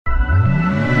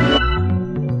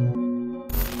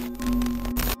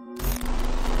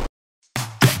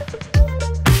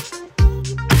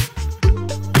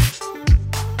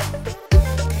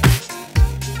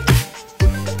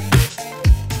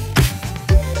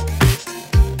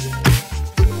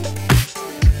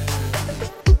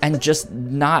and just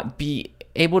not be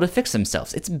able to fix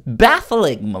themselves. It's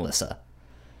baffling, Melissa.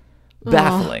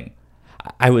 Baffling.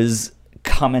 I was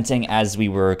commenting as we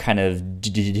were kind of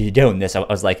doing this. I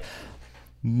was like,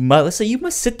 Melissa, you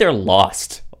must sit there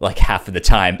lost like half of the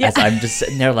time as I'm just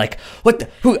sitting there like,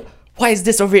 why is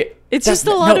this over here? It's just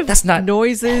a lot of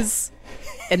noises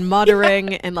and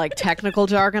muttering and like technical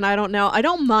jargon. I don't know. I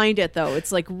don't mind it though.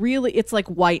 It's like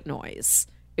white noise.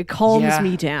 It calms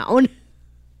me down.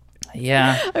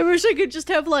 Yeah. I wish I could just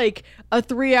have like a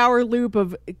 3-hour loop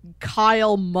of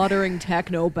Kyle muttering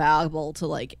techno babble to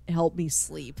like help me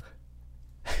sleep.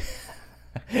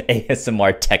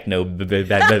 ASMR techno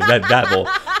babble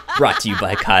brought to you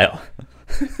by Kyle.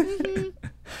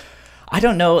 I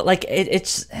don't know, like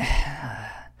it's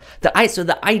the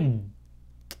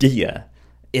idea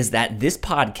is that this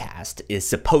podcast is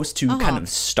supposed to kind of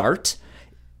start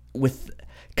with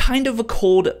kind of a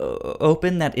cold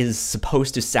open that is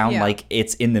supposed to sound like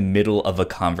it's in the middle of a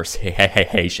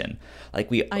conversation.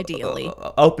 Like we ideally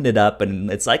open it up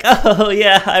and it's like, oh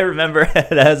yeah, I remember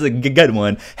that was a good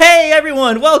one. Hey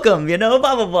everyone, welcome, blah, blah,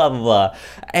 blah, blah, blah.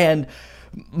 And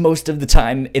most of the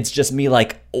time it's just me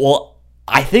like, well,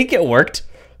 I think it worked.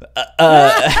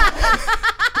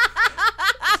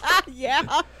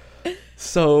 Yeah.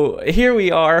 So here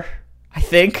we are, I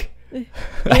think.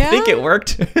 I think it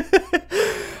worked.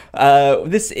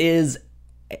 This is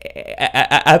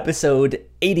episode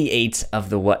 88 of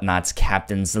the Whatnauts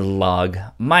Captain's Log.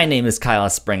 My name is Kyle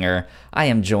Springer. I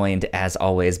am joined, as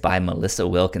always, by Melissa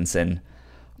Wilkinson.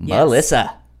 Yes.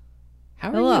 Melissa,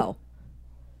 how are you?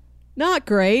 Not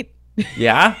great.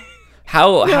 Yeah?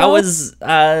 How was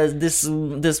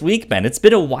this week been? It's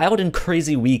been a wild and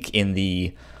crazy week in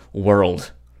the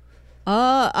world.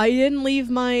 I didn't leave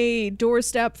my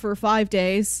doorstep for 5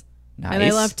 days. Nice. And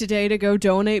I left today to go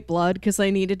donate blood because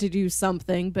I needed to do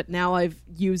something, but now I've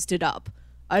used it up.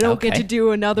 I don't get to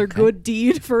do another good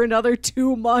deed for another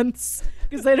 2 months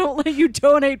because they don't let you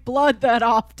donate blood that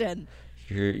often.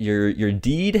 Your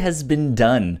deed has been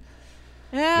done.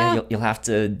 Yeah. You'll have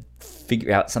to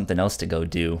figure out something else to go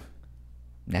do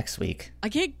next week. I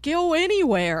can't go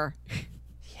anywhere.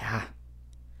 Yeah.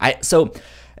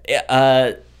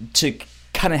 To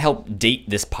kind of help date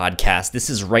this podcast,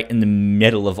 this is right in the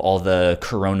middle of all the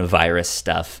coronavirus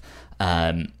stuff,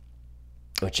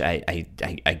 which I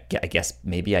guess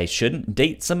maybe I shouldn't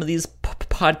date some of these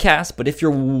podcasts, but if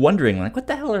you're wondering, like, what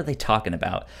the hell are they talking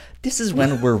about? This is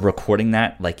when we're recording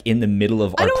that, like, in the middle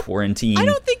of our quarantine. I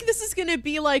don't think this is going to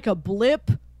be like a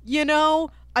blip,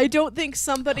 I don't think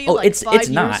somebody 5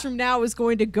 years from now is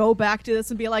going to go back to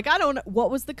this and be like,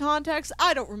 what was the context?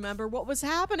 I don't remember what was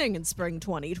happening in spring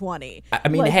 2020. I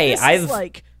mean, hey, I've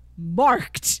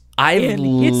marked. I've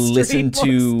listened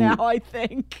to now, I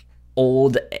think,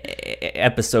 old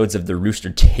episodes of the Rooster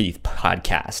Teeth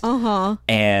podcast.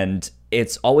 And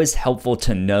it's always helpful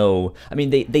to know. I mean,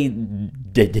 they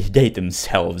date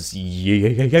themselves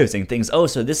using things. Oh,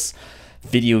 so this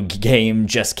video game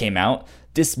just came out.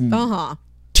 This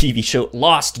TV show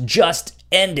Lost just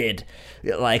ended.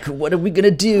 Like, what are we gonna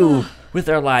do with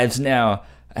our lives now?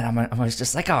 And I was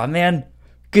just like, oh man,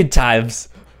 good times.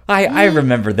 I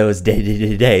remember those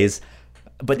days.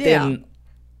 But then,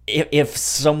 if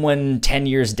someone 10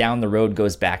 years down the road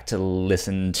goes back to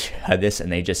listen to this and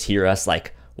they just hear us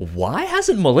like, why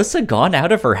hasn't Melissa gone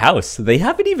out of her house? They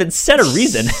haven't even said a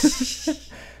reason.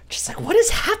 Just like, what is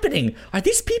happening? Are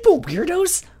these people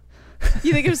weirdos?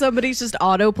 You think if somebody's just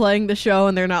auto-playing the show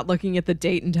and they're not looking at the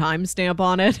date and time stamp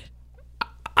on it?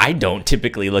 I don't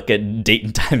typically look at date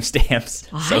and time stamps.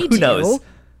 So who knows?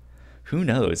 Who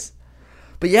knows?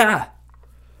 But yeah,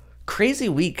 crazy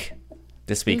week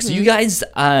this week. So you guys,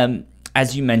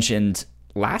 as you mentioned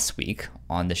last week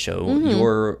on the show,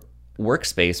 your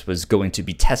workspace was going to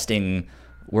be testing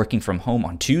working from home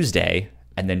on Tuesday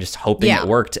and then just hoping it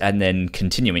worked and then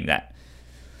continuing that.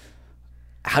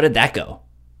 How did that go?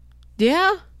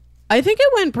 Yeah, I think it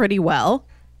went pretty well.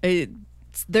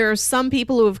 There are some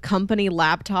people who have company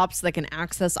laptops that can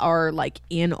access our like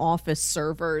in-office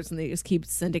servers, and they just keep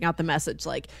sending out the message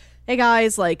like, hey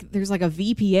guys, like there's like a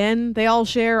VPN they all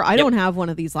share. I don't have one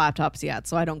of these laptops yet,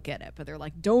 so I don't get it. But they're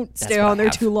like, don't stay on there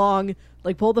too long.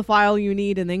 Like pull the file you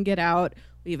need and then get out.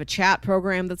 We have a chat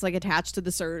program that's like attached to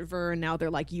the server, and now they're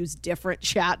like use different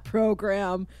chat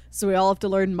program. So we all have to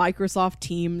learn Microsoft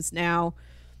Teams now.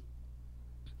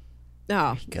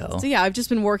 Oh, so yeah, I've just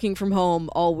been working from home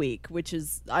all week, which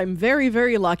is, I'm very,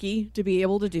 very lucky to be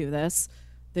able to do this.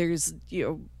 There's,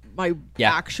 my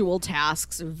actual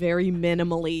tasks are very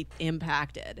minimally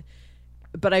impacted.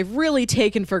 But I've really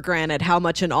taken for granted how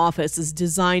much an office is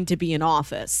designed to be an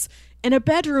office. And a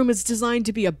bedroom is designed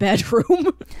to be a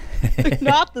bedroom. They're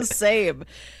not the same.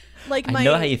 Like I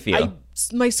know how you feel.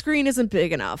 My screen isn't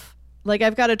big enough. Like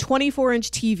I've got a 24-inch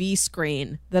TV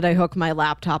screen that I hook my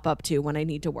laptop up to when I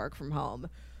need to work from home.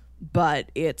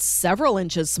 But it's several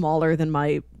inches smaller than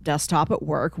my desktop at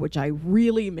work, which I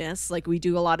really miss. Like we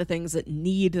do a lot of things that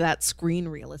need that screen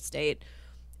real estate.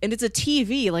 And it's a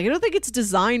TV. Like I don't think it's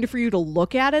designed for you to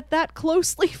look at it that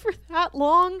closely for that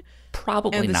long.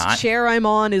 Probably and this not. chair I'm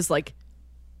on is like,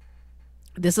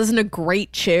 this isn't a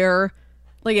great chair.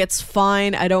 Like it's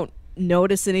fine. I don't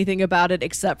notice anything about it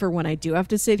except for when I do have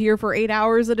to sit here for 8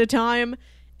 hours at a time.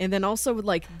 And then also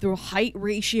like the height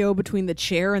ratio between the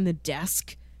chair and the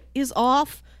desk is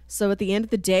off. So at the end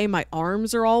of the day, my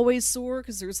arms are always sore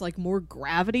because there's like more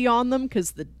gravity on them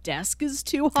because the desk is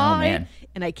too high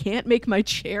and I can't make my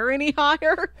chair any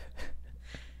higher.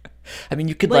 I mean,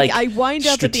 you could I wind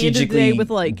up at the end of the day with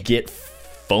like get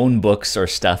phone books or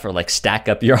stuff, or like stack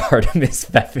up your Artemis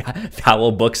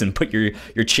Fowl books and put your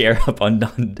chair up on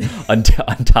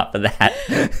top of that.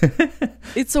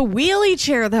 It's a wheelie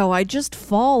chair though. I just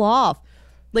fall off.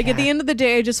 Like at the end of the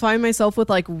day, I just find myself with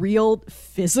like real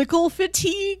physical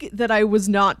fatigue that I was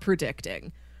not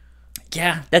predicting.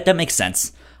 Yeah, that makes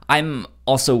sense. I'm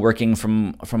also working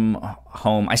from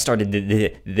home. I started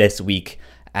this week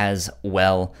as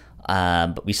well.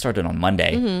 But we started on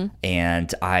Monday,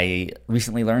 and I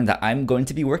recently learned that I'm going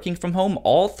to be working from home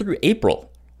all through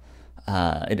April.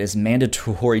 It is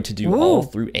mandatory to do all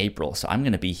through April, so I'm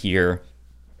going to be here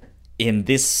in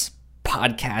this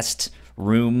podcast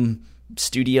room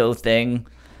studio thing,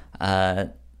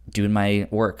 doing my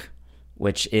work,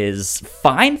 which is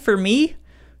fine for me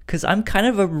because I'm kind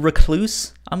of a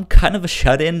recluse. I'm kind of a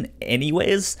shut-in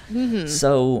anyways,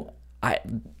 so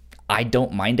I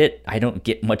don't mind it. I don't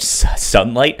get much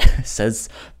sunlight, says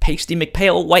Pasty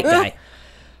McPale white guy.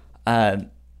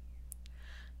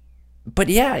 But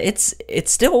yeah, it's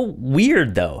still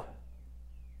weird though.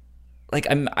 Like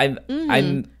I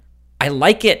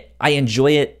like it. I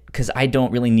enjoy it because I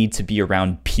don't really need to be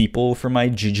around people for my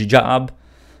job,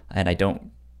 and I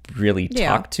don't really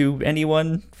talk to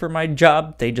anyone for my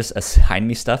job. They just assign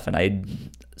me stuff, and I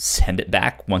send it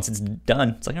back once it's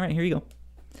done. It's like, all right, here you go.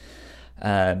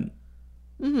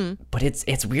 But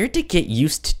it's weird to get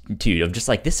used to. Of just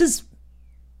like, this is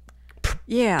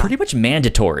pretty much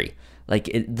mandatory. Like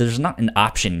there's not an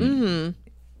option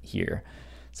here,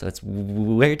 so it's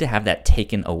weird to have that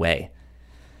taken away.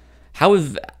 How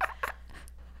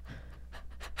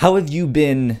have you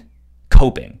been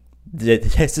coping?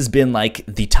 This has been like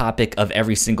the topic of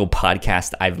every single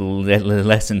podcast I've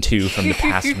listened to from the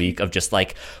past week. Of just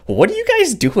like, what are you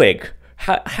guys doing?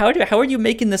 How are you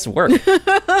making this work? So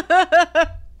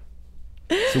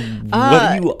what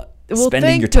are you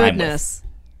spending your time with?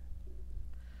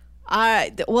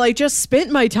 I just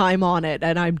spent my time on it,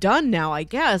 and I'm done now, I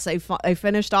guess. I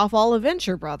finished off all of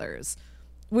Venture Brothers,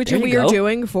 which we are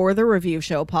doing for the Review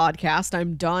Show podcast.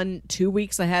 I'm done 2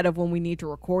 weeks ahead of when we need to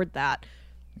record that.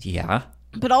 Yeah.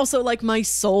 But also, like, my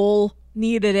soul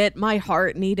needed it. My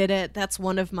heart needed it. That's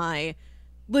one of my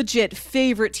legit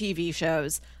favorite TV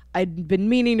shows. I'd been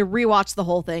meaning to rewatch the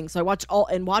whole thing, so I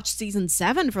watched season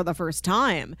 7 for the first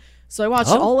time. So I watched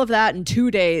all of that in 2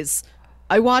 days.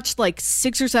 I watched like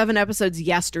 6 or 7 episodes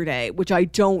yesterday, which I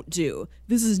don't do.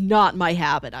 This is not my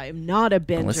habit. I am not a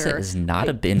binger. Melissa is not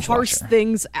a binge parse watcher.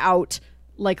 Things out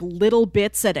like little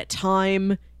bits at a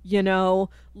time, you know,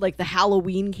 like the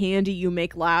Halloween candy you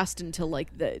make last until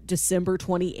like the December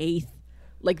 28th.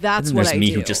 Like that's what I do. There's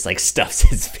me who just like stuffs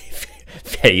his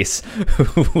face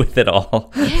with it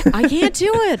all. Yeah, I can't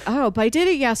do it. Oh, but I did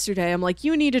it yesterday. I'm like,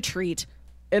 you need a treat.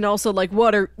 And also, like,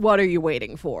 what are you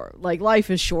waiting for? Like, life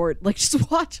is short. Like, just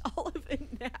watch all of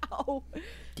it now.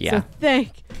 Yeah.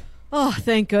 So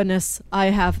thank goodness I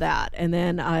have that. And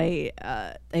then I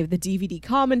have the DVD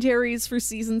commentaries for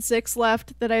season 6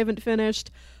 left that I haven't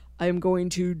finished. I'm going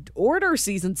to order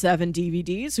season 7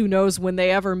 DVDs. Who knows when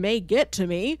they ever may get to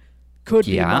me? Could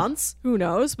be months. Who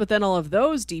knows? But then I'll have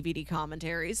those DVD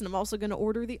commentaries, and I'm also going to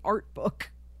order the art book.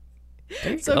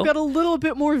 So I've got a little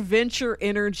bit more venture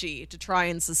energy to try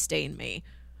and sustain me.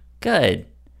 Good.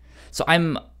 So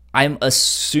I'm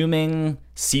assuming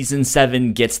season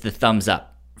 7 gets the thumbs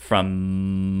up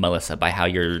from Melissa by how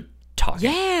you're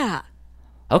talking. Yeah.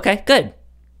 Okay, good.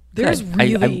 There's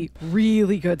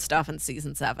really good stuff in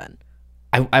season 7.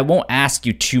 I won't ask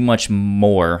you too much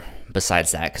more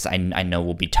besides that, because I know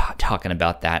we'll be talking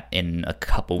about that in a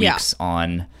couple weeks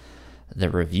on the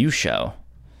review show.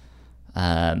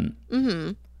 But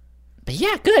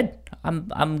yeah, good.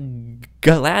 I'm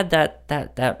glad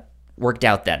that worked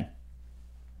out then,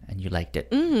 and you liked it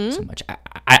so much.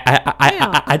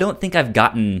 I don't think I've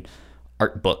gotten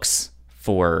art books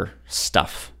for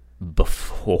stuff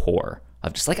before.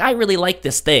 I'm just like, I really like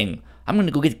this thing. I'm gonna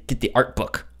go get the art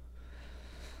book.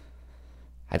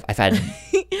 I've had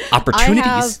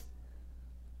opportunities.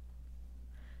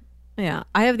 I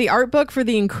have the art book for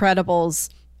The Incredibles,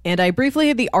 and I briefly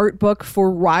had the art book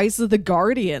for Rise of the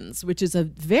Guardians, which is a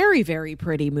very, very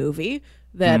pretty movie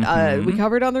that we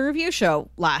covered on the review show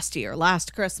last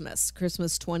Christmas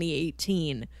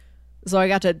 2018. So I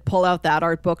got to pull out that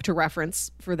art book to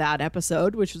reference for that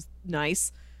episode, which was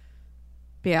nice.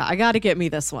 But yeah, I got to get me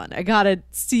this one. I got to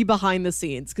see behind the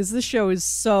scenes because this show is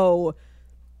so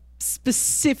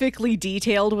specifically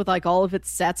detailed with like all of its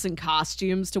sets and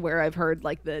costumes to where I've heard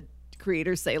like the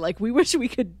creators say like, we wish we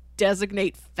could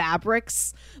designate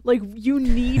fabrics. Like, you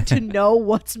need to know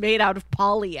what's made out of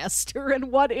polyester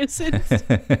and what isn't.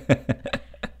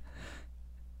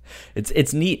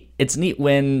 It's neat. It's neat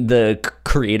when the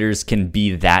creators can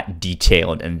be that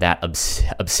detailed and that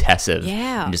obsessive.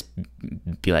 Yeah. And just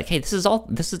be like, hey, this is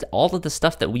all of the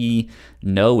stuff that we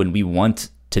know and we want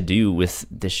to do with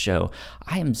this show.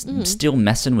 I am still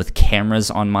messing with cameras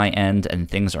on my end, and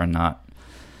things are just.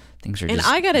 And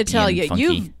I gotta tell you,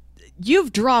 funky.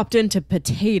 you've dropped into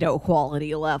potato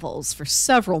quality levels for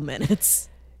several minutes.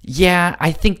 Yeah,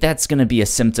 I think that's going to be a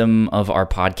symptom of our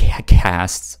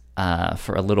podcast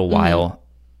for a little while,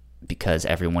 because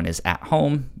everyone is at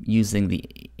home using the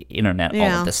internet all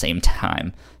at the same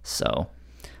time. So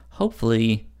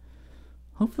hopefully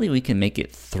we can make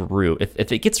it through.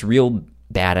 If it gets real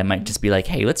bad, I might just be like,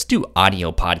 hey, let's do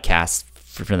audio podcasts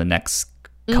for the next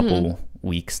couple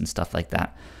weeks and stuff like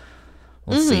that.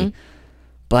 We'll see.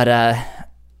 But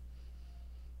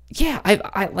yeah, I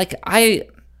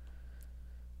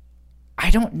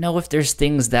don't know if there's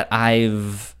things that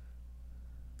I've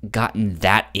gotten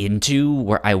that into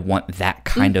where I want that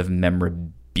kind of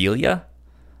memorabilia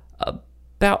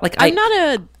about. Like, I'm not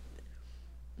a.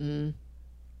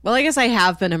 Well, I guess I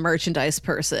have been a merchandise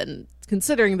person,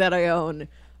 considering that I own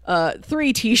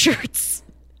 3 T-shirts,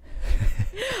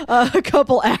 a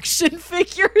couple action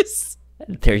figures.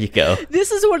 There you go.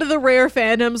 This is one of the rare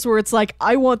fandoms where it's like,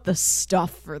 I want the stuff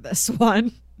for this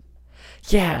one.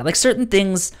 Yeah, like certain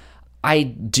things I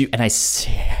do, and I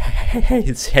say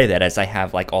that as I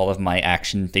have like all of my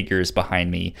action figures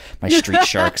behind me, my Street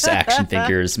Sharks action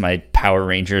figures, my Power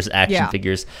Rangers action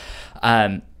figures.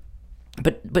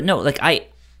 But no, like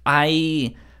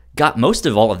I got most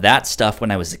of all of that stuff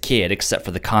when I was a kid, except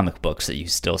for the comic books that you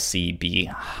still see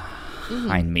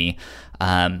behind me.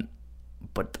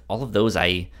 But all of those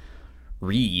I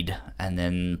read and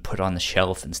then put on the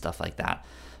shelf and stuff like that.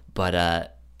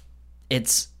 But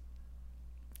it's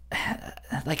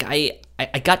like I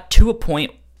got to a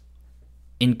point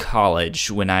in college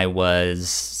when I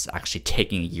was actually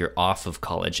taking a year off of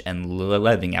college and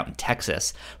living out in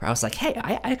Texas, where I was like, hey,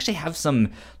 I actually have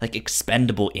some like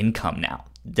expendable income now.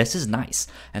 This is nice.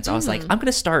 And so I was like, I'm going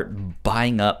to start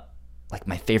buying up like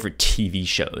my favorite TV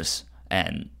shows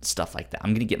and stuff like that. I'm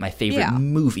going to get my favorite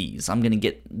movies. I'm going to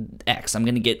get X. I'm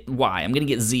going to get Y. I'm going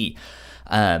to get Z.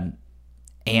 And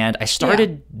I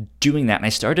started doing that, and I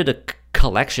started a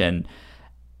collection,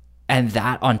 and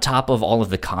that on top of all of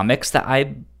the comics that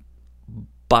I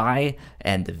buy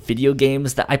and the video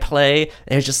games that I play,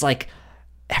 it's just like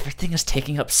everything is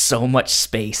taking up so much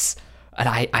space, and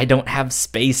I don't have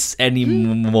space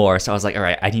anymore. So I was like, all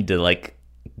right, I need to like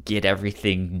get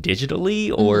everything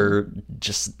digitally or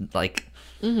just like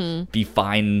be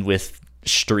fine with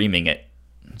streaming it.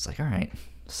 I was like, all right,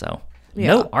 so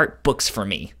no art books for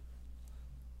me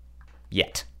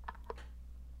yet.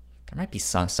 There might be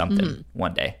something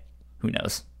one day. Who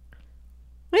knows?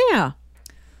 Yeah.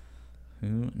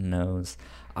 Who knows?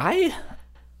 I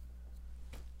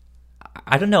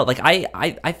don't know. Like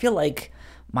I feel like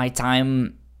my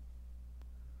time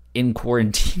in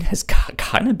quarantine has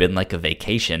kind of been like a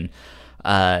vacation,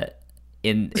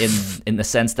 in the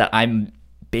sense that I'm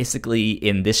basically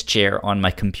in this chair on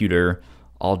my computer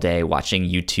all day watching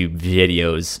YouTube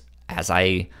videos as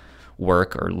I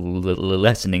work or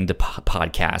listening to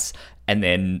podcasts, and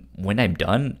then when I'm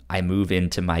done, I move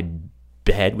into my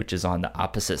bed, which is on the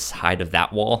opposite side of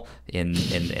that wall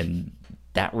in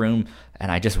that room,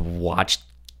 and I just watch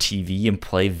TV and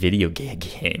play video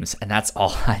games, and that's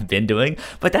all I've been doing.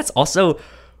 But that's also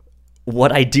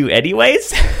what I do anyways.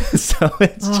 So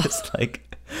it's just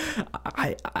like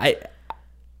I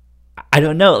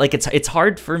don't know. Like it's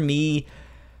hard for me.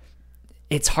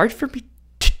 It's hard for me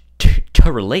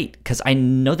to relate, because I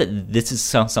know that this is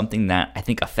something that I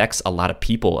think affects a lot of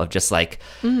people, of just like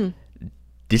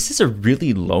this is a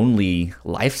really lonely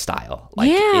lifestyle.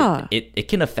 Like, Yeah. it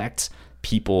can affect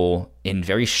people in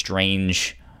very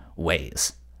strange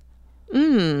ways.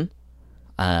 But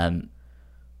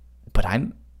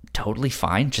I'm totally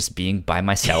fine just being by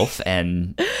myself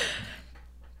and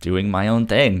doing my own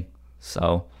thing.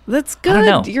 So That's I don't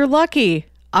know. good. You're lucky.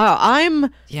 I'm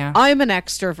an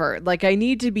extrovert. Like, I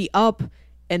need to be up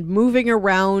and moving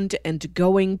around and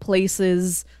going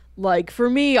places. Like, for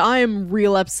me, I'm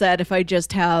real upset if I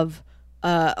just have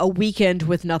a weekend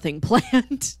with nothing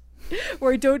planned,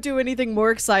 where I don't do anything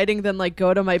more exciting than like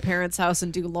go to my parents' house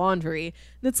and do laundry.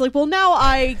 And it's like, well, now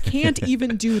I can't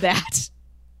even do that.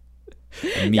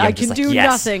 And me, I I'm just can like, do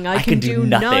yes, nothing. I can can do do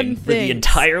nothing none for the things.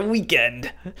 entire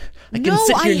weekend. I can No,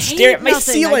 sit here I and stare hate at my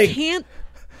nothing. ceiling.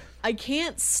 I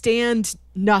can't stand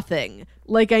nothing.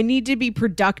 Like, I need to be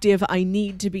productive. I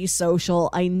need to be social.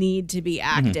 I need to be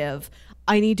active.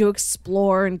 I need to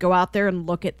explore and go out there and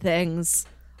look at things.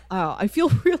 Oh, I feel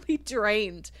really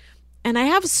drained. And I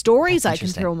have stories I can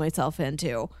interesting. throw myself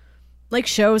into, like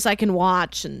shows I can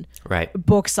watch and Right.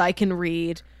 books I can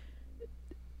read.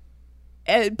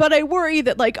 But I worry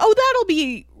that, like, oh, that'll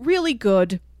be really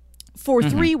good for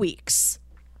 3 weeks.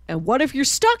 And what if you're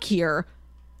stuck here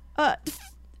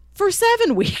for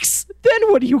 7 weeks?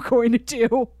 Then what are you going to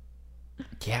do?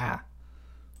 Yeah.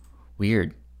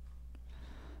 Weird.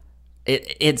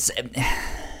 It's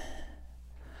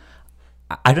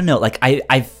I don't know, like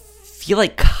I feel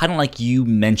like, kind of like you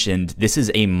mentioned, this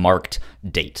is a marked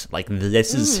date. Like,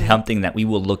 this is something that we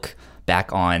will look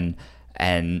back on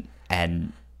and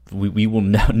we will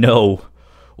know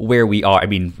where we are. I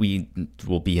mean, we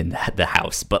will be in the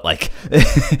house, but like,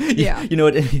 Yeah. you know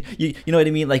what you know what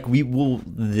I mean? Like, we will.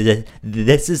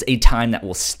 This is a time that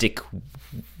will stick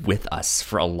with us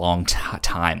for a long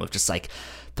time. Of just like,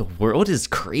 the world is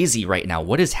crazy right now.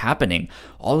 What is happening?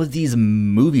 All of these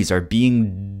movies are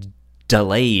being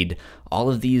delayed. All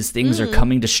of these things are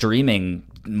coming to streaming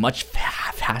much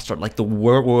faster. Like, the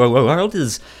world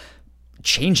is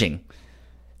changing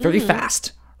very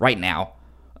fast right now.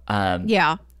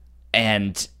 Yeah.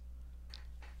 And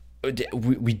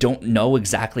we don't know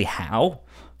exactly how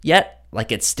yet.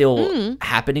 Like, it's still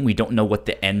happening. We don't know what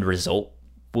the end result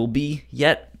will be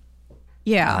yet.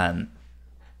 Yeah.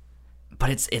 But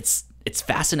it's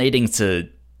fascinating to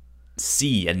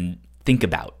see and think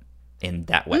about in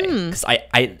that way. Because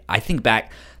I think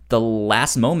back, the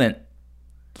last moment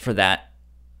for that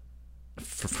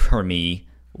for me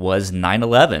was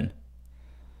 9/11.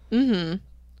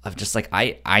 Of just like,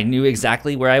 I knew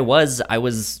exactly where I was. I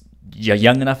was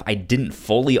young enough. I didn't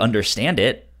fully understand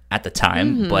it at the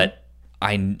time, but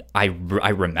I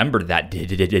remembered that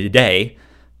day.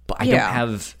 But I don't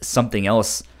have something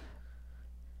else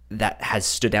that has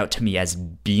stood out to me as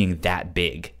being that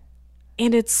big.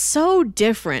 And it's so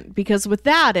different because with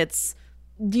that, it's,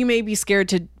 you may be scared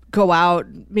to go out.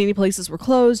 Many places were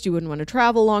closed. You wouldn't want to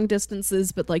travel long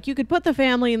distances, but like, you could put the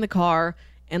family in the car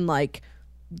and like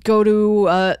go to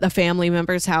a family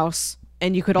member's house,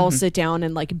 and you could all sit down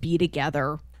and like be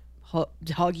together,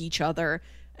 hug each other.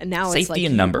 And now it's like, Safety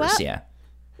in numbers, yeah.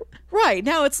 Right.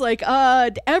 Now it's like,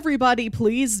 everybody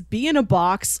please be in a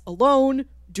box alone.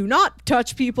 Do not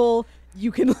touch people. You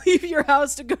can leave your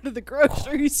house to go to the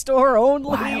grocery store only.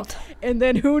 Wild. And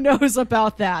then who knows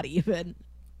about that even.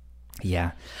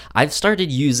 Yeah. I've started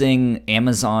using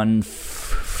Amazon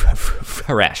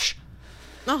Fresh,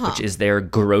 which is their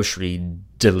grocery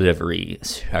delivery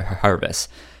service.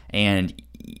 And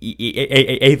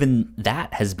even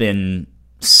that has been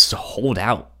sold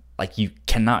out. Like, you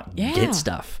cannot get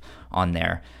stuff on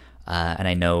there. And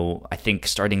I think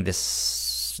starting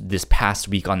this past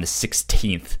week on the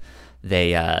 16th,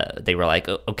 they were like,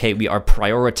 okay, we are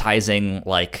prioritizing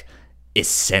like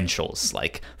essentials,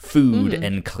 like food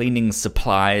and cleaning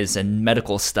supplies and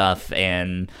medical stuff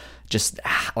and just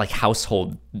like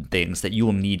household things that you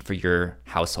will need for your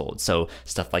household. So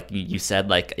stuff like you said,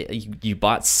 like you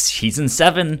bought season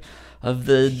 7 of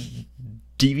the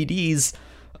DVDs,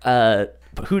 but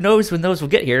who knows when those will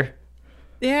get here?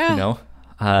 Yeah. You know,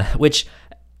 which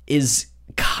is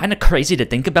kind of crazy to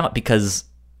think about, because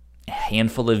a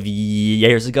handful of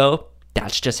years ago,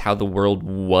 that's just how the world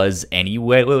was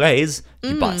anyways.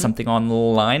 You bought something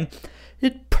online,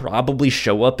 it'd probably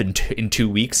show up in 2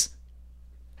 weeks.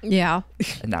 Yeah.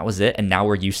 And that was it. And now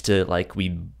we're used to, like,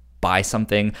 we buy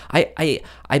something. I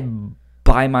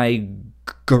buy my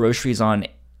groceries on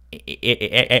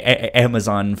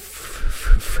Amazon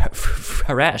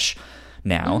Fresh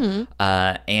now,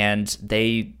 and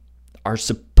they are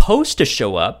supposed to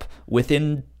show up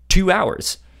within 2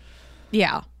 hours.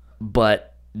 Yeah.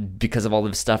 But because of all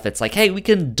this stuff, it's like, hey, we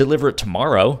can deliver it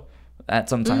tomorrow. at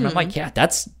some time. I'm like, yeah,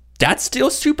 that's still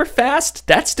super fast.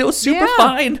 That's still super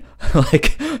fine.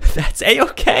 Like, that's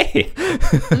A-okay.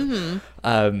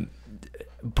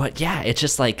 But yeah, it's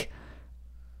just like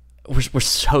we're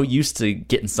so used to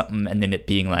getting something and then it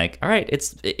being like, all right,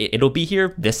 it'll be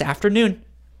here this afternoon.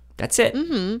 That's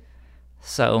it.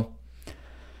 So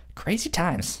crazy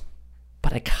times.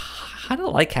 But I kind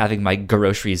of like having my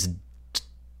groceries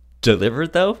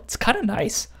delivered, though. It's kind of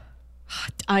nice.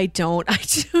 I do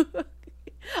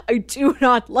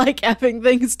not like having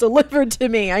things delivered to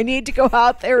me. I need to go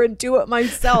out there and do it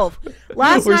myself.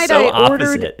 Last night I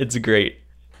ordered. It's great.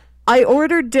 I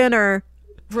ordered dinner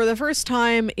for the first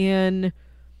time in,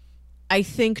 I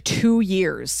think, 2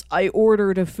 years. I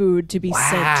ordered a food to be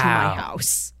sent to my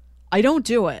house. I don't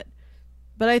do it,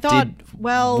 but I thought,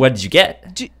 what did you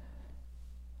get?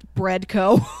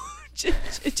 Breadco.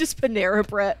 Just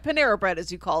Panera bread,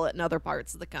 as you call it in other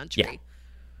parts of the country.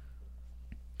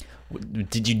 Yeah.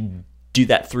 Did you do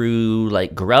that through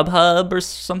like Grubhub or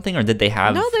something, or did they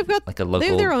have? No, they've got like a local. They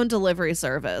have their own delivery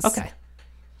service. Okay.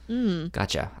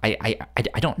 Gotcha. I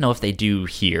don't know if they do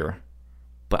here,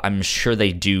 but I'm sure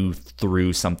they do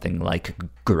through something like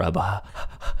Grubhub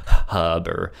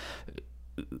or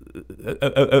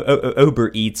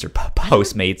Uber Eats or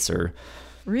Postmates or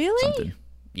something.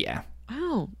 Yeah.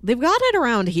 Wow, they've got it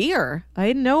around here.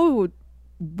 I know it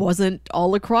wasn't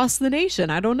all across the nation.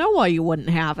 I don't know why you wouldn't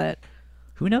have it.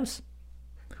 Who knows?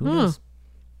 Who knows?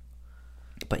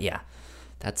 But yeah,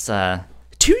 that's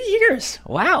 2 years.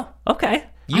 Wow. Okay.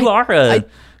 You are a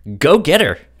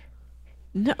go-getter.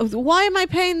 No, why am I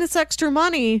paying this extra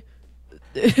money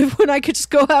when I could just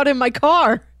go out in my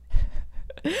car?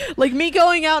 Like, me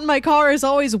going out in my car is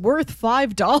always worth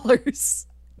 $5.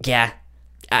 Yeah.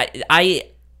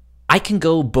 I can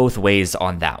go both ways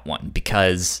on that one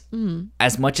because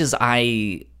as much as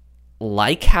I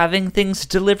like having things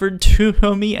delivered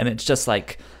to me, and it's just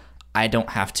like I don't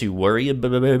have to worry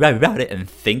about it and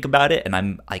think about it, and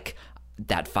I'm like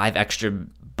that $5 extra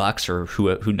or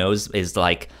who knows is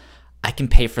like I can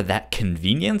pay for that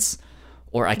convenience,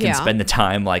 or I can spend the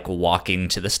time like walking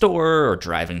to the store or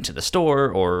driving to the store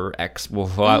or X,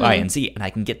 Y, and Z, and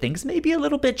I can get things maybe a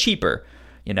little bit cheaper,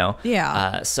 you know?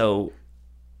 Yeah. So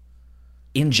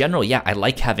in general, yeah, I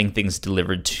like having things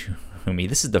delivered to me.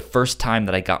 This is the first time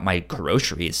that I got my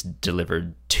groceries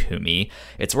delivered to me.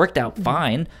 It's worked out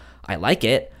fine. I like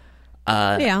it.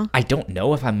 I don't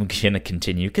know if I'm going to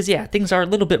continue because, yeah, things are a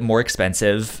little bit more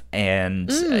expensive and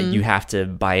you have to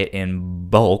buy it in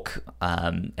bulk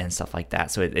and stuff like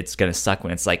that. So it's going to suck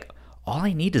when it's like, all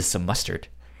I need is some mustard.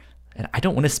 And I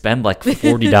don't want to spend like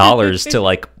 $40 to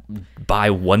like buy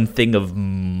one thing of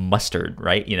mustard,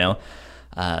 right? You know?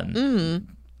 And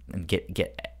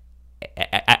get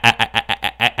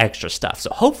extra stuff. So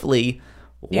hopefully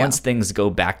once things go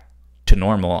back to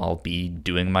normal, I'll be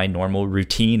doing my normal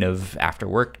routine of after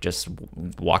work, just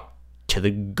walk to the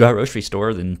grocery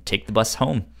store, then take the bus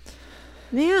home.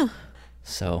 Yeah.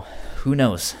 So who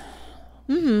knows?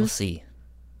 We'll see.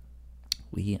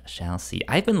 We shall see.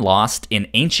 I've been lost in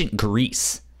ancient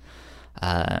Greece.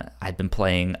 I've been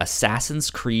playing Assassin's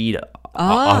Creed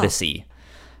Odyssey.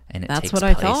 And it takes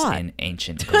place in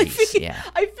ancient Greece.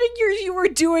 I figured you were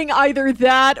doing either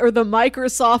that or the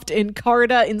Microsoft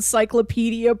Encarta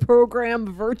Encyclopedia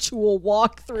Program virtual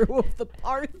walkthrough of the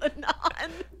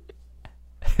Parthenon.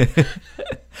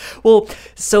 Well,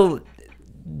 so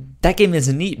that game is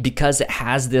neat because it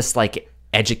has this like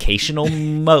educational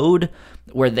mode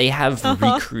where they have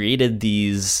recreated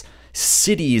these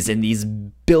cities and these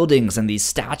buildings and these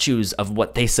statues of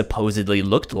what they supposedly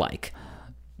looked like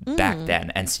back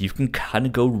then, and so you can kind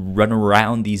of go run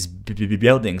around these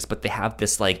buildings, but they have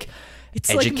this like it's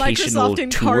educational like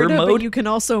Microsoft tour Encarta, mode. but you can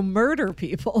also murder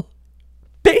people.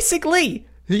 Basically,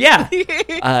 yeah.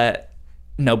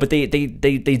 No, but they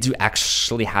do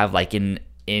actually have like an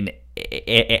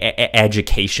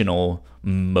educational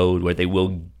mode where they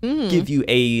will give you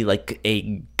a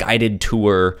guided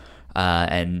tour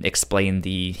and explain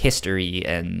the history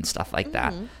and stuff like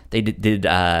that. They did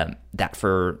that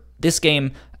for this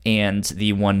game and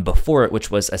the one before it, which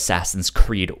was Assassin's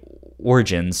Creed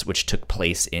Origins, which took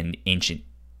place in ancient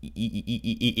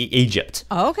Egypt.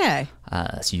 Okay.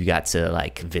 So you got to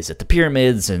like visit the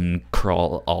pyramids and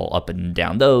crawl all up and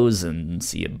down those and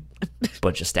see a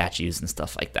bunch of statues and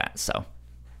stuff like that. So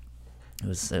it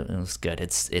was good.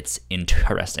 It's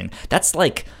interesting. That's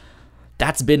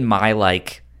been my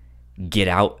like get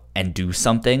out and do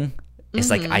something. It's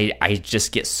like I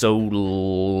just get so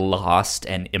lost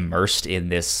and immersed in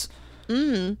this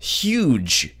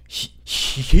huge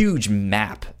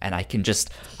map, and I can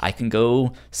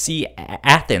go see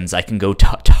Athens. I can go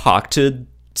talk to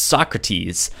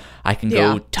Socrates. I can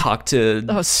Yeah. go talk to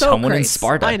So someone in Socrates.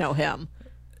 Sparta. I know him.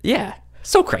 Yeah,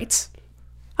 Socrates.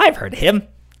 I've heard of him.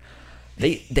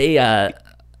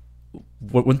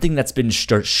 One thing that's been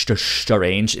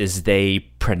strange is they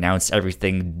pronounce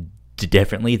everything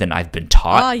differently than I've been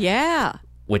taught. Oh, yeah.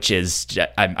 Which is,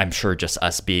 I'm sure, just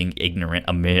us being ignorant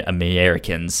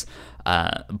Americans.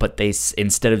 But they,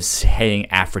 instead of saying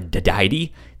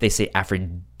Aphrodite, they say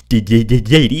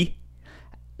Aphrodite.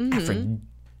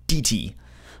 Aphrodite.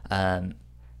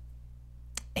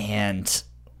 And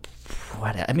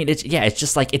what I mean, it's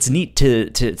just like, it's neat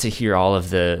to hear all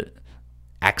of the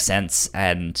accents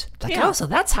and like, oh, so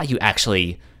that's how you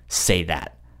actually say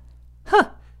that. Huh.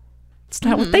 It's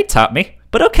not what they taught me,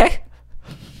 but okay.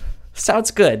 Sounds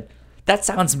good. That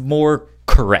sounds more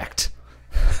correct.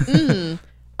 It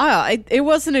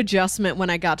was an adjustment when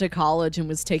I got to college and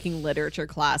was taking literature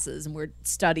classes and we're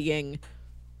studying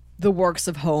the works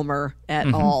of Homer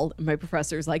at all. And my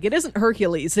professor's like, it isn't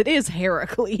Hercules, it is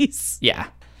Heracles. Yeah.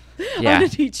 I'm going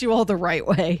to teach you all the right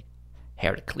way.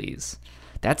 Heracles.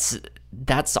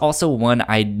 That's also one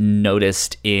I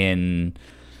noticed in,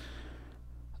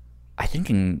 I think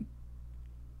in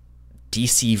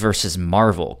DC versus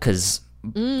Marvel, because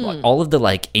all of the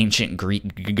like ancient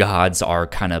Greek gods are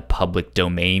kind of public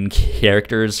domain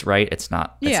characters, right? It's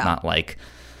not like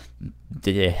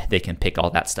they can pick all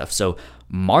that stuff. So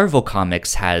Marvel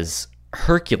Comics has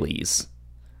Hercules,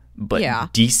 but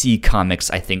DC Comics,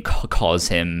 I think, calls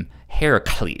him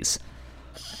Heracles.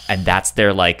 And that's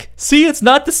their like, see, it's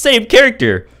not the same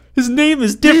character. His name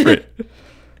is different.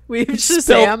 We have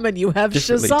Shazam and you have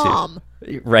Shazam.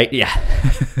 Too. Right, yeah.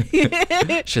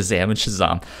 Shazam and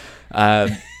Shazam.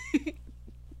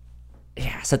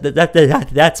 Yeah, so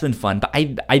that's been fun. But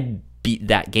I beat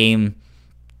that game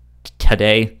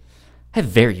today. I have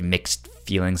very mixed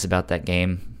feelings about that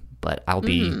game. But I'll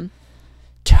be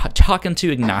talking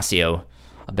to Ignacio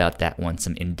about that one.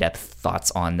 Some in-depth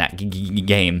thoughts on that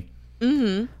game.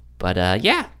 But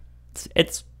yeah,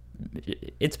 it's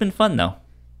been fun though.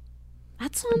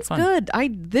 That sounds good.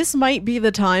 This might be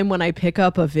the time when I pick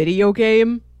up a video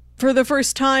game for the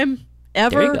first time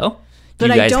ever. There you go.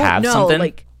 But you guys I don't have know. something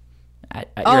Like,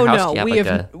 at your house? No, Do you we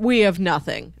have we have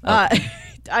nothing. Okay.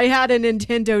 I had a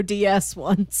Nintendo DS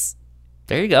once.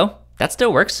 There you go. That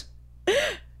still works.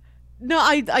 No,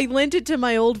 I lent it to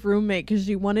my old roommate because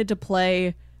she wanted to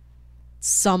play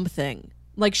something.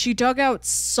 Like, she dug out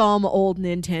some old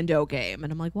Nintendo game.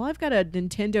 And I'm like, well, I've got a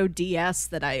Nintendo DS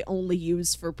that I only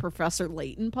use for Professor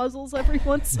Layton puzzles every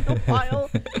once in a while.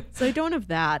 So I don't have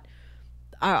that.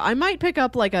 I might pick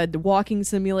up, like, a walking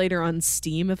simulator on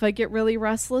Steam if I get really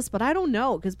restless. But I don't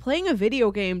know, because playing a video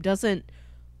game doesn't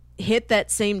hit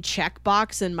that same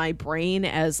checkbox in my brain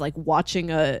as, like,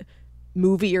 watching a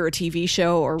movie or a TV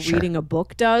show or reading a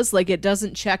book does. Like, it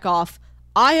doesn't check off,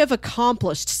 I have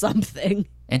accomplished something.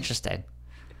 Interesting.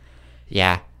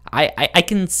 Yeah, I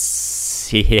can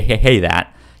see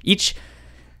that. Each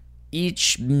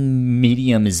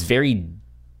medium is very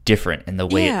different in the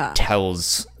way it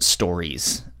tells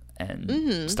stories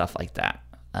and stuff like that.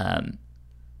 And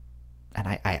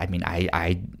I mean,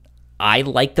 I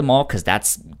like them all because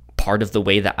that's part of the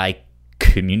way that I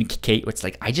communicate. It's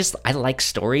like I like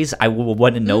stories. I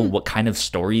want to know what kind of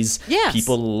stories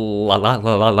people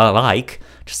like.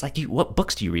 Just like you, what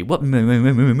books do you read? What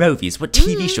movies? What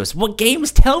TV shows? What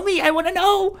games? Tell me. I want to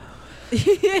know.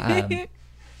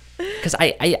 Because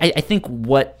I think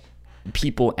what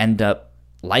people end up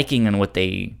liking and what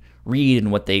they read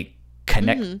and what they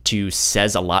connect to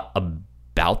says a lot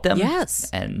about them. Yes.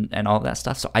 And all that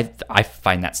stuff. So I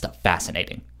find that stuff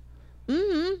fascinating.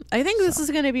 I think this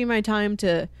is going to be my time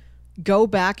to go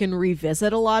back and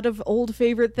revisit a lot of old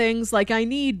favorite things. Like, I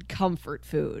need comfort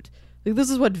food. Like, this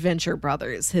is what Venture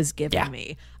Brothers has given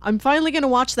me. I'm finally going to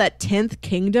watch that 10th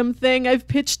Kingdom thing I've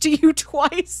pitched to you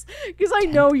twice because I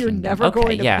know you're never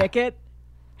going to pick it.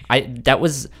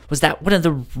 Was that one of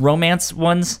the romance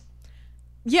ones?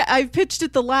 Yeah, I've pitched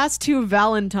it the last two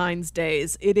Valentine's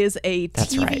Days. It is a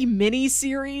TV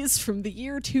miniseries from the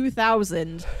year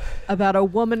 2000 about a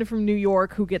woman from New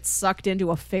York who gets sucked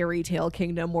into a fairy tale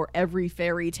kingdom where every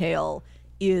fairy tale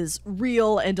is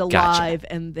real and alive,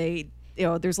 and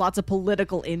there's lots of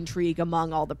political intrigue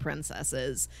among all the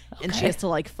princesses, and she has to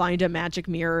like find a magic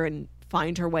mirror and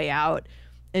find her way out,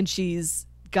 and she's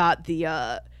got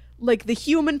the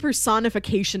human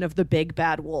personification of the big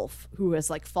bad wolf who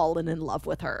has like fallen in love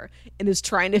with her and is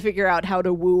trying to figure out how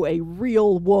to woo a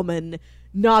real woman,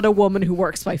 not a woman who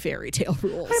works by fairy tale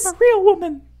rules. I'm a real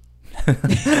woman.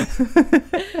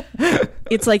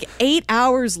 It's like 8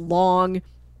 hours long.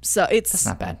 So that's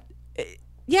not bad.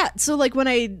 Yeah. So like when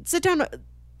I sit down,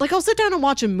 like I'll sit down and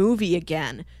watch a movie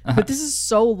again, but this is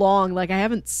so long. Like I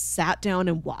haven't sat down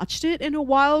and watched it in a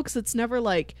while because it's never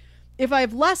like, if I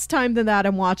have less time than that,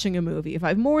 I'm watching a movie. If I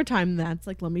have more time than that, it's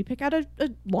like, let me pick out a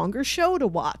longer show to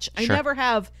watch. I never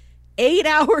have 8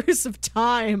 hours of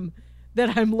time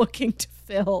that I'm looking to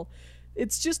fill.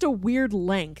 It's just a weird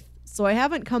length. So I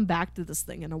haven't come back to this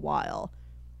thing in a while.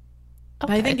 Okay.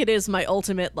 But I think it is my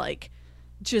ultimate, like,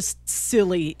 just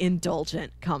silly,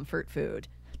 indulgent comfort food.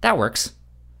 That works.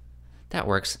 That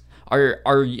works.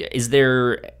 Is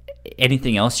there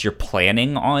anything else you're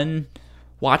planning on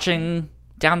watching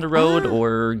down the road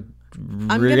or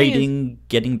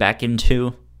getting back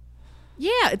into?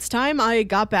 Yeah, it's time I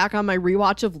got back on my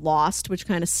rewatch of Lost, which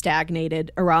kind of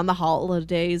stagnated around the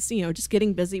holidays, you know, just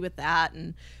getting busy with that.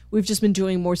 And we've just been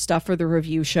doing more stuff for the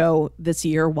review show this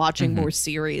year, watching more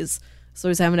series. So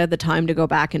I just haven't had the time to go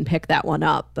back and pick that one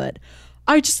up. But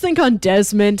I just think on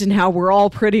Desmond and how we're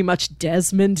all pretty much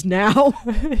Desmond now.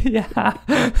 Yeah.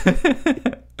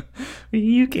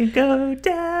 You can go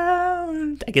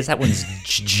down. I guess that one's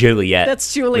Juliet.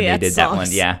 That's Juliet's they did songs. that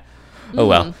one, yeah. Oh,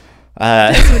 well.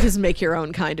 Desmond is make your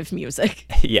own kind of music.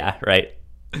 Yeah, right.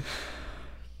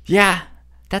 Yeah,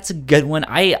 that's a good one.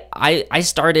 I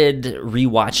started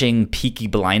rewatching Peaky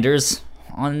Blinders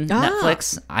on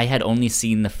Netflix. I had only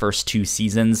seen the first 2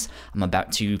 seasons. I'm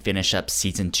about to finish up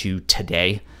season 2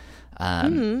 today.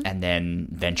 And then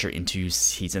venture into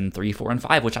season 3, 4, and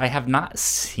 5, which I have not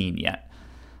seen yet.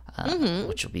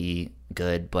 Which will be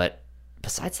good, but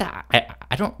besides that,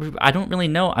 I don't really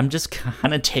know. I'm just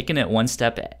kind of taking it one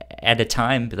step at a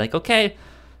time. Be like, okay,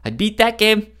 I beat that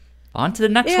game. On to the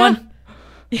next one.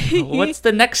 What's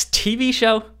the next TV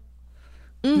show?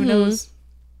 Who knows?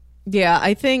 Yeah,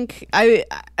 I think I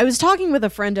was talking with a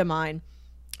friend of mine.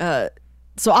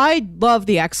 So I love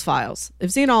the X-Files.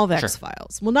 I've seen all of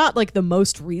X-Files. Well, not like the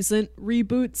most recent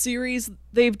reboot series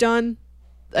they've done.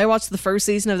 I watched the first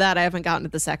season of that. I haven't gotten to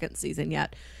the second season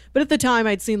yet. But at the time,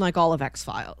 I'd seen like all of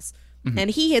X-Files. And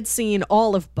he had seen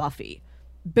all of Buffy.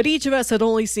 But each of us had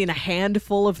only seen a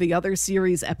handful of the other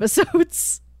series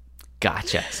episodes.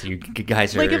 Gotcha. So you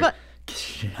guys are Like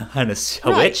kind of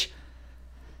switch.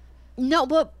 No,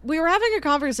 but we were having a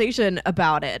conversation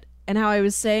about it. And how I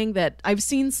was saying that I've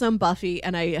seen some Buffy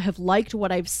and I have liked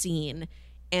what I've seen.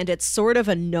 And it's sort of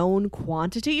a known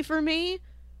quantity for me.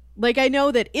 Like, I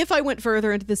know that if I went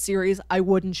further into the series, I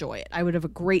would enjoy it. I would have a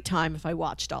great time if I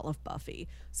watched all of Buffy.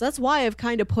 So that's why I've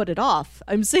kind of put it off.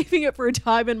 I'm saving it for a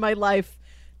time in my life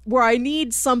where I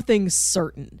need something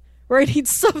certain, where I need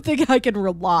something I can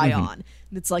rely on.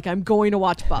 And it's like, I'm going to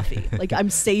watch Buffy. Like, I'm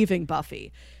saving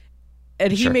Buffy.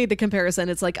 And he made the comparison.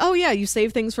 It's like, oh, yeah, you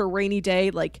save things for a rainy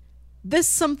day. Like, that's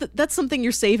something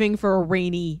you're saving for a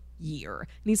rainy year. And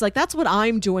he's like, that's what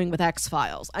I'm doing with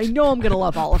X-Files. I know I'm going to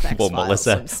love all of X-Files. Well,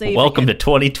 Melissa, so welcome to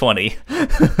 2020.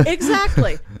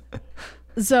 Exactly.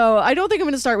 So I don't think I'm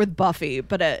going to start with Buffy,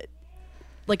 but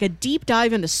a deep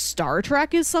dive into Star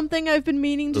Trek is something I've been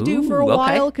meaning to do for a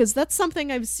while, because that's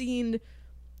something I've seen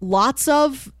lots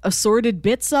of assorted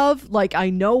bits of. Like, I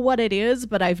know what it is,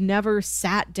 but I've never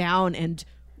sat down and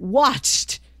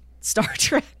watched Star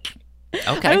Trek.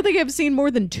 Okay. I don't think I've seen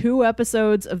more than 2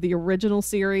 episodes of the original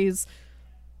series.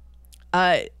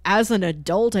 As an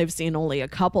adult, I've seen only a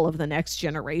couple of The Next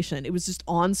Generation. It was just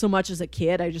on so much as a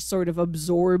kid, I just sort of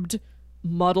absorbed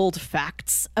muddled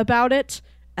facts about it,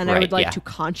 and I would like to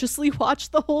consciously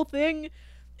watch the whole thing.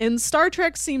 And Star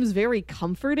Trek seems very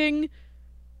comforting.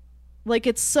 Like,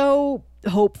 it's so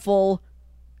hopeful.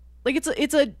 Like,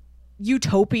 it's a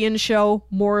utopian show,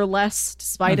 more or less,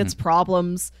 despite its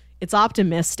problems. It's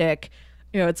optimistic.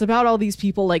 You know, it's about all these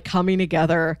people like coming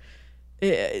together.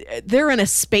 They're in a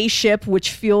spaceship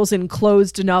which feels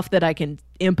enclosed enough that I can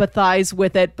empathize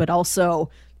with it, but also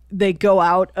they go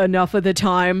out enough of the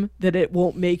time that it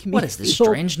won't make me what is this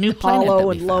strange new planet hollow that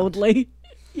we and found? lonely.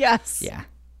 Yes. Yeah.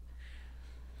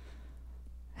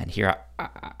 And here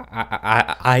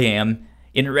I am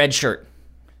in a red shirt.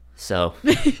 So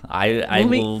I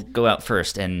will go out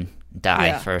first and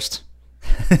die first.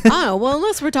 Oh, well,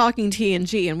 unless we're talking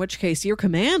TNG, in which case you're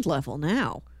command level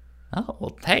now. Oh,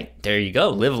 well, hey, there you go.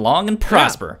 Live long and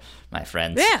prosper, my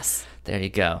friends. Yes. There you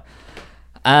go.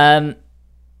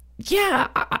 Yeah,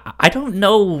 I don't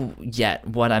know yet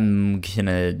what I'm going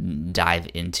to dive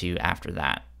into after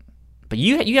that. But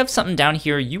you have something down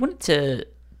here. You wanted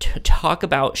to talk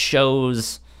about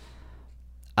shows,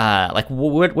 like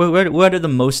what are the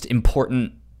most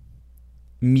important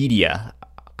media,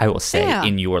 I will say,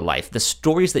 in your life? The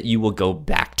stories that you will go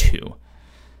back to.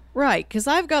 Right, because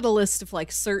I've got a list of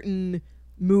like certain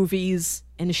movies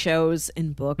and shows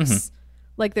and books.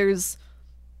 Like there's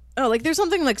Oh, like there's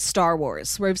something like Star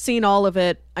Wars where I've seen all of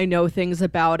it. I know things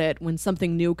about it. When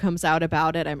something new comes out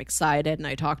about it, I'm excited and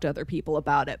I talk to other people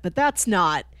about it. But that's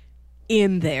not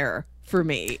in there for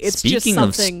me. It's Speaking just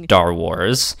something. of Star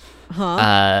Wars,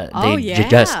 they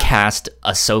just cast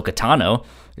Ahsoka Tano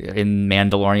in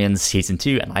Mandalorian season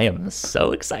 2, and I am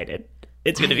so excited.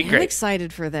 It's going to be great. I'm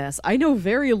excited for this. I know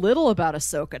very little about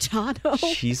Ahsoka Tano.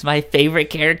 She's my favorite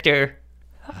character.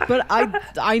 But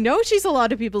I know she's a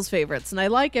lot of people's favorites, and I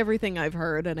like everything I've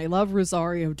heard, and I love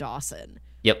Rosario Dawson.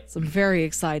 Yep. So I'm very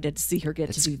excited to see her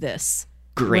get to do this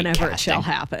great whenever casting. it shall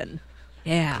happen.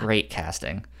 Yeah. Great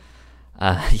casting.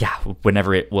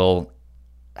 Whenever it will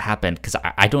happen, because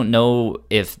I don't know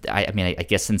if, I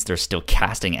guess since they're still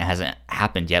casting, it hasn't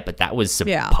happened yet, but that was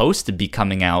supposed to be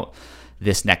coming out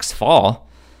this next fall.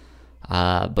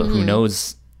 But who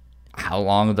knows how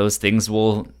long those things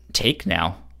will take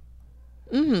now.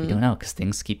 I don't know, because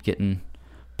things keep getting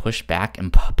pushed back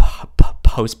and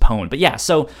postponed. But yeah,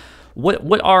 so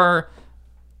what are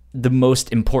the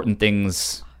most important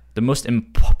things, the most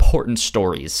important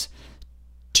stories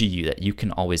to you that you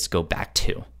can always go back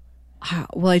to?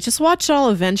 Well, I just watched all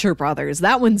of Venture Brothers.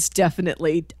 That one's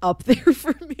definitely up there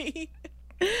for me.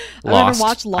 I'm going to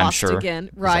watch Lost again.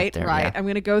 Right. Yeah. I'm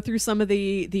going to go through some of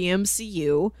the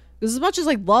MCU. Because as much as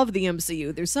I love the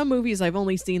MCU, there's some movies I've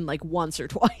only seen like once or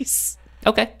twice.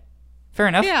 Okay. Fair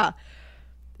enough. Yeah.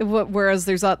 Whereas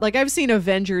there's like I've seen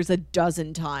Avengers a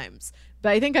dozen times, but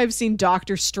I think I've seen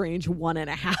Doctor Strange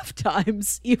 1.5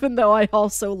 times, even though I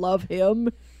also love him.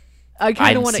 I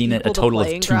kind of want to seen it a total of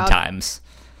 2 times.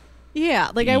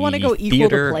 Yeah, like I want to go equal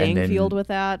the playing field with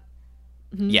that.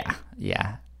 Yeah.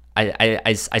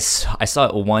 I saw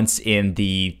it once in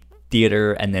the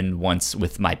theater and then once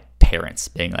with my parents,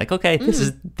 being like, okay, this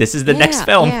is the next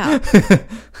film. Yeah.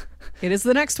 It is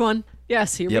the next one.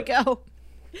 Yes, here we go.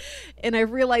 And I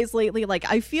realized lately, like,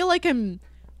 I feel like I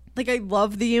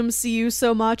love the MCU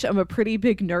so much. I'm a pretty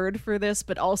big nerd for this,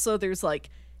 but also there's like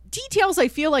details I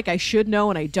feel like I should know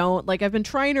and I don't. Like, I've been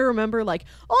trying to remember, like,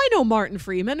 I know Martin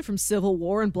Freeman from Civil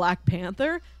War and Black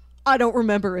Panther. I don't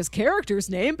remember his character's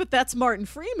name, but that's Martin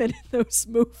Freeman in those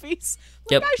movies.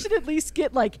 Like, I should at least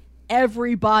get, like,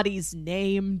 everybody's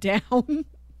name down.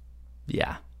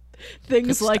 Yeah.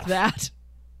 Things like that.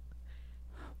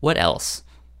 What else?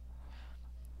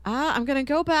 I'm going to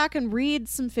go back and read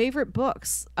some favorite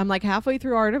books. I'm like halfway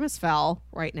through Artemis Fowl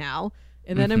right now.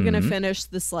 And then I'm going to finish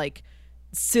this like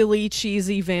silly,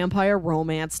 cheesy vampire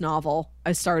romance novel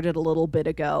I started a little bit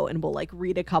ago and will like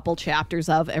read a couple chapters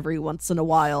of every once in a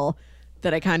while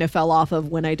that I kind of fell off of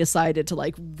when I decided to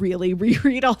like really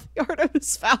reread all the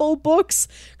Artemis Fowl books.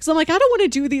 Because I'm like, I don't want to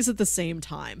do these at the same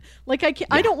time. Like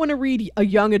I don't want to read a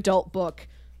young adult book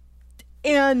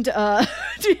and a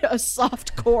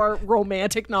softcore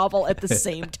romantic novel at the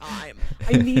same time.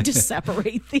 I need to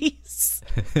separate these.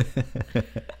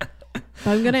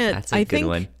 That's a good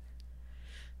one.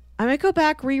 I might go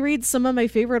back, reread some of my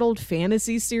favorite old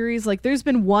fantasy series. Like, there's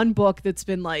been one book that's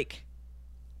been like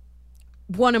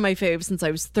one of my faves since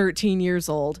I was 13 years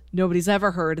old. Nobody's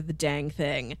ever heard of the dang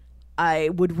thing. I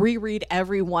would reread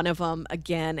every one of them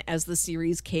again as the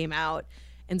series came out.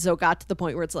 And so it got to the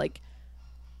point where it's like,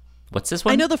 what's this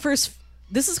one? I know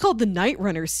this is called the Night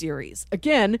Runner series.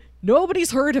 Again,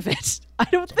 nobody's heard of it. I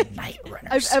don't think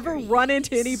I've ever run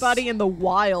into anybody in the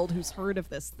wild who's heard of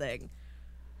this thing.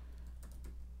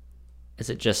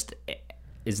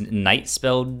 Is night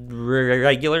spelled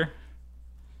regular?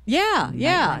 Yeah.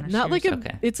 Not like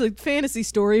it's a fantasy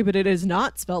story, but it is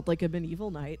not spelled like a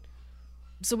medieval knight.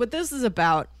 So what this is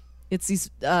about, it's these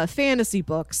fantasy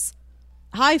books,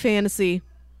 high fantasy,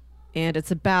 and it's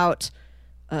about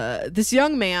this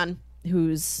young man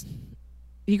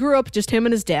he grew up just him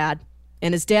and his dad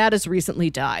has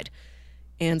recently died.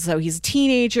 And so he's a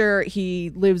teenager. He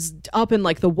lives up in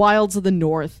like the wilds of the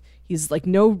north. He's like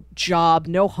no job,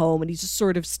 no home, and he's just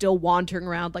sort of still wandering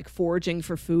around like foraging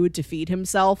for food to feed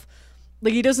himself.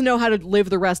 Like he doesn't know how to live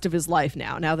the rest of his life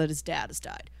now that his dad has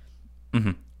died.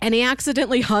 Mm-hmm. And he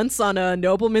accidentally hunts on a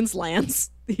nobleman's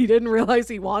lands. He didn't realize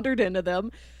he wandered into them.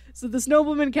 So this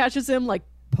nobleman catches him like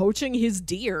poaching his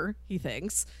deer, he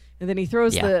thinks, and then he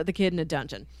throws the kid in a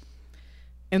dungeon.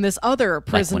 And this other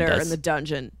prisoner in the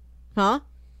dungeon,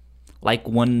 like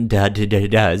one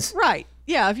does. Right.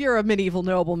 Yeah, if you're a medieval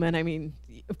nobleman, I mean,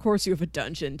 of course you have a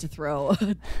dungeon to throw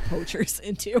poachers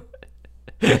into.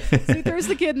 So he throws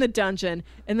the kid in the dungeon,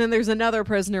 and then there's another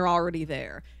prisoner already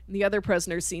there. And the other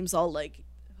prisoner seems all like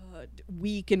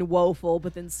weak and woeful,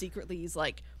 but then secretly he's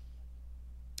like,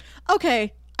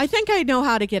 okay, I think I know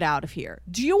how to get out of here.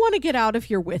 Do you want to get out of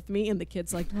here with me? And the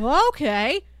kid's like,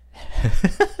 okay.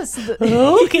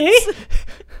 Okay.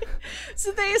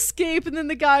 So they escape, and then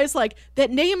the guy's like,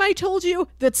 that name I told you,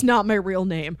 that's not my real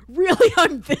name. Really,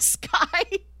 I'm this guy.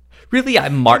 Really,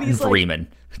 I'm Martin Freeman.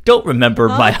 Don't remember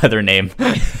my other name.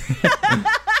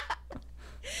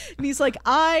 And he's like,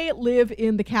 I live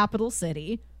in the capital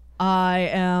city. I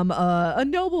am a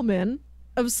nobleman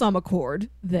of some accord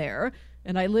there,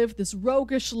 and I live this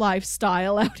roguish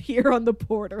lifestyle out here on the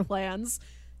borderlands.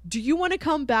 Do you want to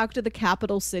come back to the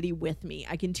capital city with me?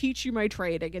 I can teach you my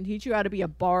trade. I can teach you how to be a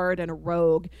bard and a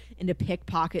rogue and to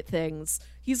pickpocket things.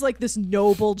 He's like this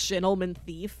noble gentleman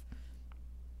thief.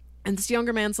 And this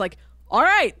younger man's like, all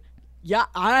right, yeah,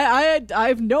 I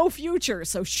have no future,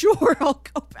 so sure, I'll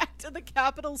go back to the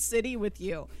capital city with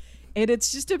you. And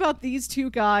it's just about these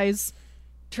two guys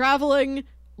traveling,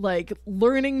 like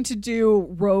learning to do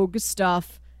rogue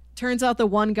stuff. Turns out the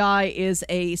one guy is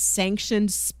a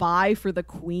sanctioned spy for the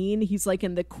queen. He's like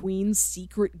in the queen's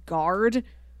secret guard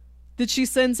that she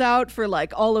sends out for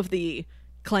like all of the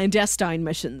clandestine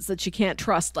missions that she can't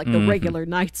trust like the regular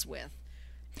knights with.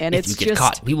 And if you get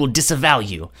caught, we will disavow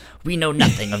you. We know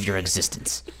nothing of your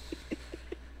existence.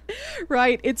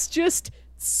 Right. It's just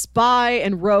spy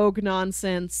and rogue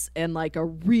nonsense and like a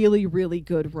really, really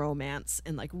good romance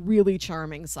and like really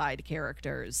charming side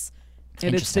characters.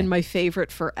 And it's been my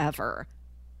favorite forever.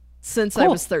 Since I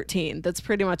was 13. That's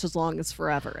pretty much as long as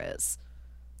forever is.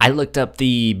 I looked up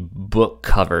the book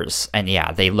covers, and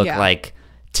yeah, they look like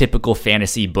typical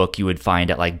fantasy book you would find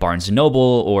at like Barnes &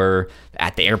 Noble or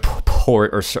at the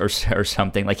airport or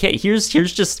something. Like, hey, here's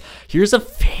a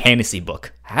fantasy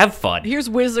book. Have fun. Here's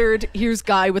wizard. Here's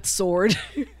guy with sword.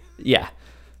 Yeah.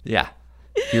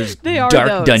 Here's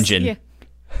dark dungeon. Yeah.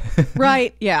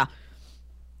 Right, yeah.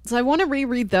 So I want to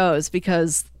reread those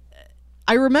because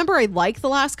I remember I liked the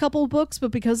last couple of books,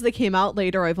 but because they came out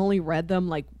later, I've only read them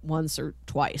like once or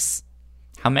twice.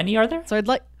 How many are there? So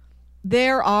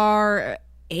there are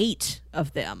 8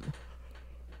 of them.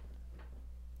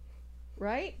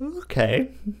 Right?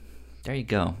 Okay. There you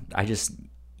go. I just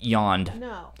yawned.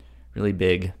 No. Really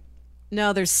big.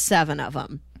 No, there's 7 of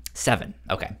them. 7.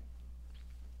 Okay.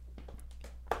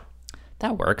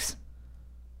 That works.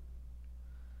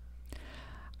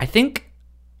 I think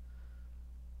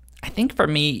for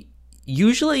me,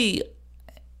 usually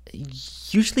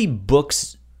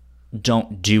books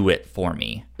don't do it for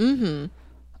me.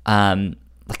 Mm-hmm.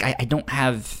 Like I don't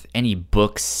have any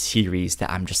book series that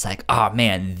I'm just like, oh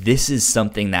man, this is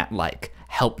something that like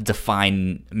helped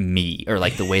define me or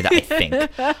like the way that I think.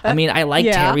 I mean, I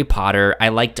liked Harry Potter. I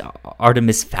liked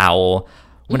Artemis Fowl.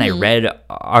 When I read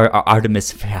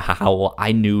Artemis Fowl,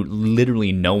 I knew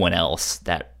literally no one else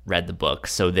that read the book.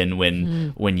 So then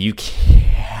when you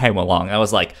came along, I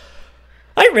was like,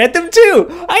 I read them too.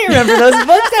 I remember those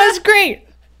books. That was great.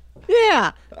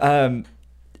 Yeah.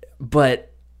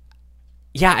 But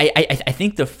yeah, I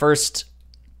think the first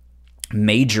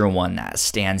major one that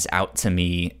stands out to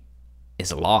me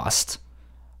is Lost.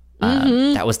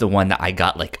 That was the one that I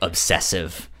got like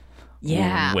obsessive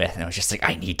with, and I was just like,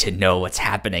 I need to know what's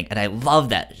happening, and I love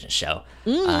that show,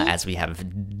 as we have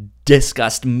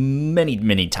discussed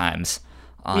many times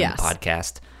on the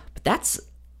podcast. But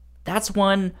that's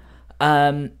one.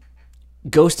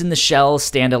 Ghost in the Shell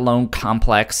standalone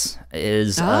complex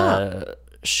is a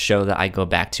show that I go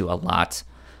back to a lot.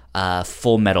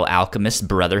 Full Metal Alchemist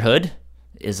Brotherhood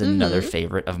is another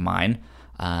favorite of mine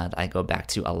that I go back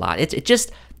to a lot. It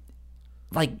just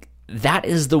like that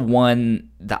is the one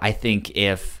that I think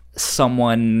if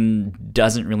someone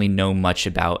doesn't really know much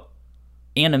about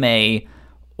anime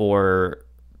or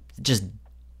just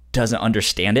doesn't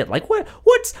understand it, like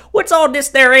what's all this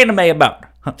there anime about?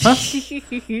 Huh?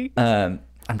 I'm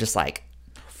just like,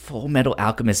 Full Metal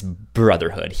Alchemist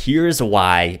Brotherhood. Here's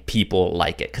why people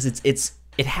like it, because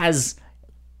it has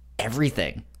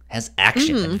everything. It has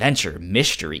action, adventure,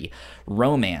 mystery,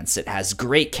 romance. It has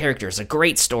great characters, a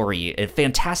great story, a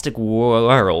fantastic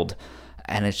world,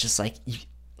 and it's just like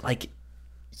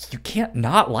you can't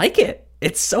not like it.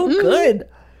 It's so good.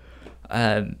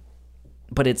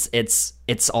 But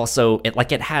it's also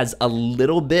it has a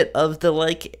little bit of the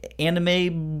like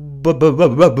anime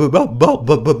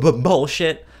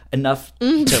bullshit enough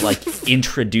to like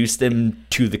introduce them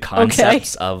to the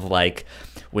concepts of like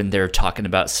when they're talking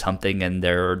about something and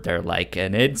they're like,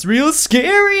 and it's real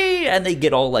scary, and they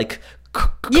get all like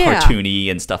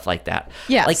cartoony and stuff like that.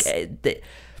 Yes. Like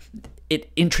it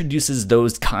introduces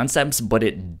those concepts, but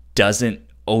it doesn't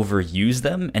overuse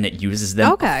them, and it uses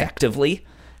them effectively.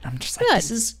 And I'm just like,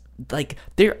 this is like,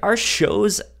 there are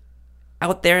shows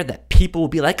out there that people will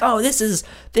be like, oh, this is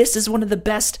one of the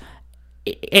best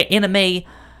anime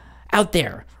out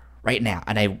there right now,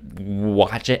 and I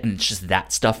watch it and it's just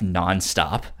that stuff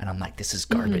nonstop, and I'm like, this is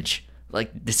garbage.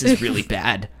 Like, this is really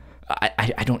bad.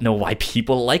 I don't know why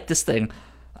people like this thing.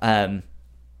 But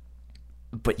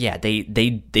yeah,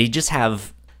 they just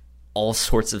have all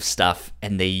sorts of stuff,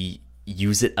 and they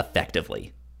use it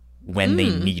effectively when they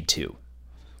need to,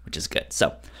 which is good.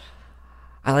 So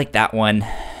I like that one.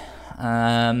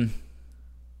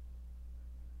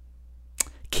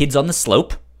 Kids on the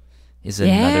Slope is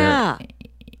another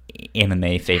anime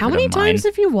favorite of mine. How many times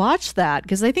have you watched that?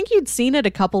 Because I think you'd seen it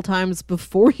a couple times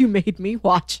before you made me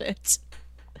watch it.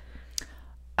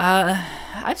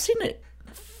 I've seen it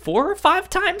 4 or 5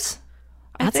 times.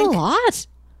 That's a lot.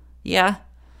 Yeah.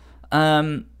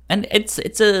 And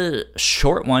it's a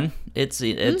short one. It's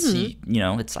you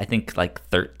know, it's I think like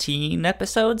 13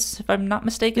 episodes if I'm not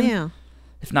mistaken. Yeah.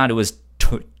 If not, it was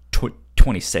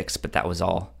 26, but that was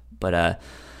all. But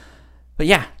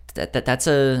yeah, that's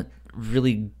a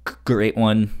really great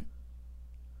one.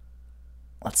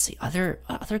 Let's see, other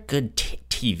good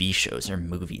TV shows or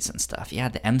movies and stuff. Yeah,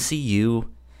 the MCU.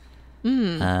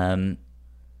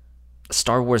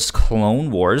 Star Wars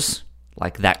Clone Wars,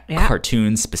 like that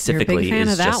cartoon specifically,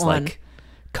 is just one. Like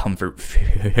comfort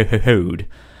food.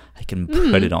 I can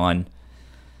put it on.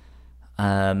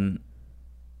 I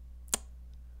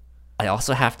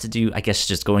also have to do, I guess,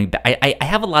 just going back. I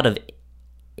have a lot of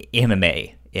anime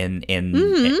in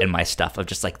my stuff of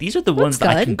just like, these are the ones that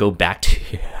I can go back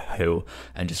to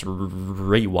and just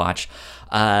rewatch.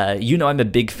 I'm a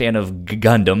big fan of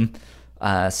Gundam.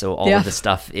 So all of the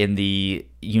stuff in the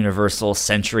Universal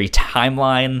Century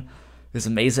timeline is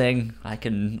amazing. I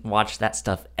can watch that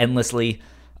stuff endlessly.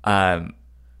 I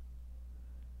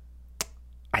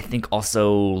think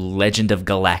also Legend of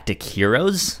Galactic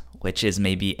Heroes, which is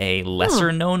maybe a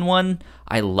lesser known one.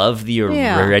 I love the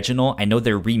original. I know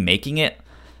they're remaking it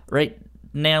right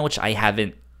now, which I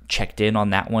haven't checked in on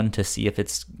that one to see if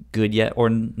it's good yet or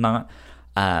not.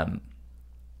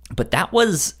 But that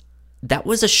was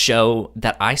a show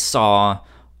that I saw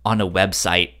on a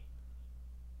website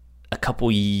a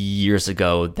couple years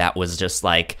ago that was just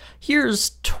like,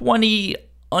 here's 20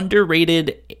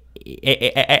 underrated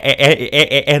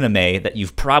anime that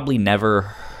you've probably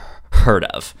never heard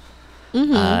of.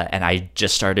 And I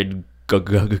just started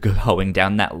going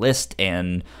down that list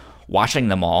and watching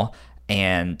them all.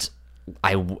 And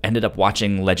I ended up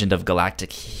watching Legend of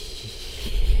Galactic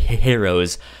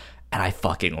Heroes, and I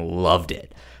fucking loved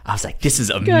it. I was like, this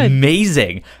is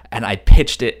amazing. Good. And I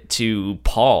pitched it to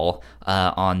Paul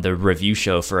on the review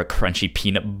show for a Crunchy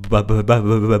Peanut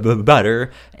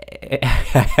Butter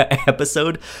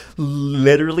episode.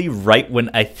 Literally right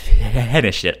when I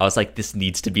finished it, I was like, this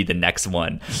needs to be the next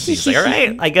one. He's like, all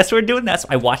right, I guess we're doing that. So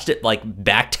I watched it like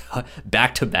back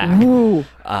to back. And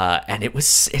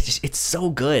it's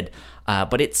so good.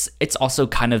 But it's also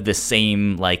kind of the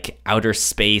same like outer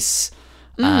space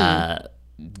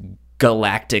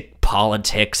galactic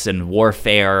politics and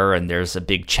warfare, and there's a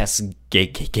big chess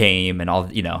game and all,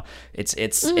 it's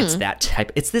that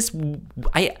type. It's this,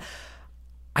 I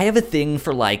have a thing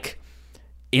for like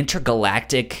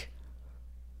intergalactic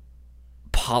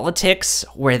politics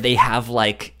where they have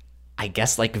like, I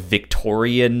guess like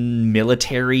Victorian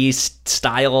military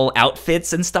style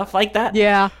outfits and stuff like that.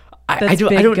 Yeah. I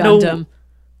don't know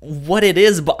what it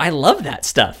is, but I love that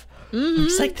stuff. I'm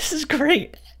just like, this is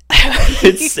great.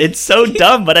 it's so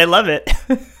dumb, but I love it.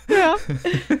 Yeah.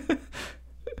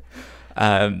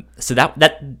 So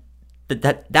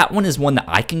that one is one that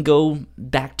I can go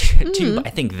back to, but I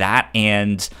think that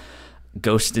and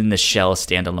Ghost in the Shell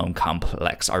standalone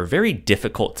complex are very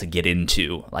difficult to get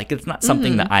into. Like, it's not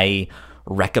something that I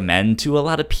recommend to a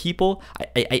lot of people.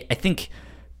 I think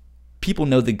people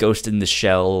know the Ghost in the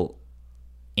Shell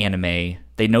anime.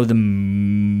 They know the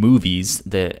movies,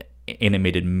 the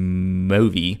animated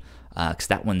movie, because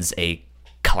that one's a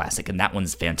classic and that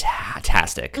one's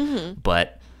fantastic.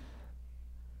 But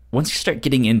once you start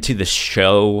getting into the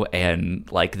show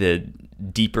and like the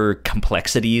deeper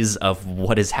complexities of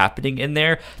what is happening in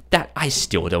there, that I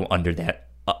still don't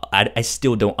I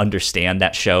still don't understand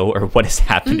that show or what is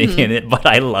happening in it, but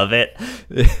I love it.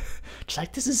 Just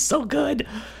like, this is so good.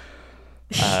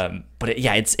 But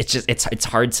it's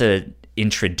hard to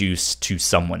introduce to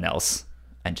someone else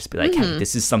and just be like, hey,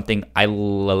 this is something I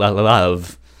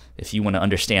love. If you want to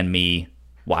understand me,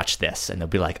 watch this. And they'll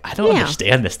be like, I don't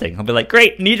understand this thing. I'll be like,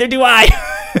 great, neither do I.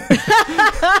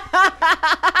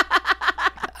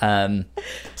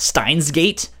 Steins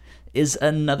Gate is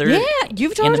another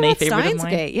you've talked anime about favorite Steins of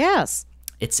mine. Gate, yes.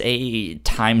 It's a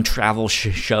time travel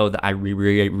show that I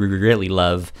really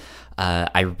love.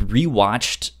 I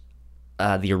rewatched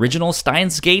the original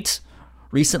Steins Gate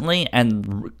recently,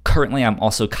 and currently I'm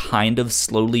also kind of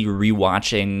slowly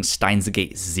rewatching Steins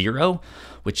Gate Zero,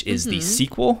 which is the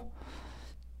sequel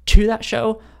to that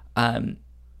show.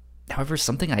 However,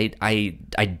 something I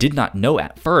did not know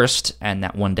at first, and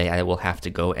that one day I will have to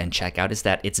go and check out, is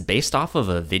that it's based off of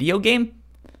a video game.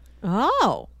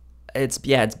 Oh. It's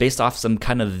based off some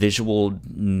kind of visual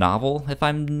novel, if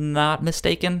I'm not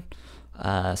mistaken.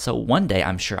 So one day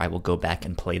I'm sure I will go back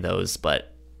and play those,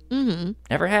 but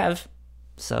never have.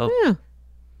 So there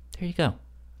you go.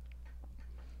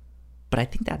 But I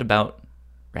think that about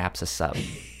wraps us up.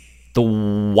 The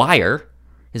Wire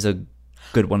is a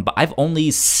good one, but I've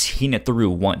only seen it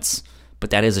through once.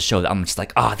 But that is a show that I'm just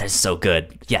like, oh, that's so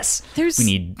good. Yes,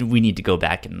 we need to go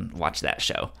back and watch that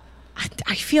show.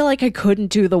 I feel like I couldn't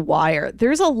do The Wire.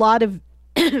 There's a lot of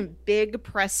big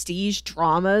prestige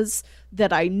dramas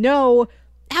that I know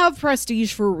have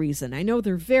prestige for a reason. I know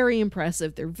they're very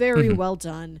impressive. They're very well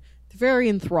done. They're very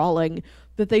enthralling.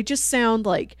 But they just sound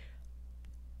like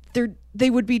they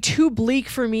would be too bleak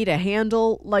for me to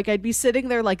handle. Like, I'd be sitting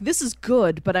there like, this is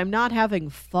good, but I'm not having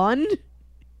fun.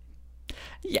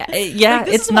 Yeah, like,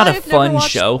 it's not a fun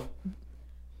show.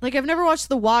 Like, I've never watched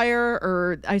The Wire,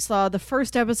 or I saw the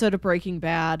first episode of Breaking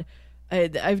Bad.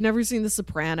 I've never seen The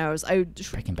Sopranos. I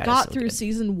got through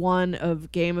season 1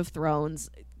 of Game of Thrones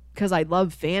because I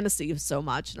love fantasy so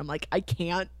much, and I'm like, I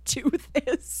can't do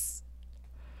this.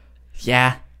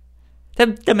 Yeah,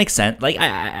 that makes sense. Like,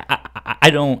 I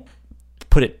don't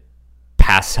put it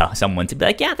past someone to be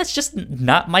like, yeah, that's just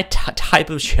not my type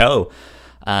of show.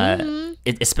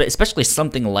 Especially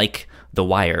something like The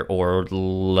Wire or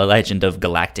Legend of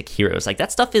Galactic Heroes. Like,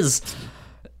 that stuff is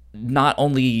not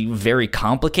only very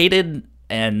complicated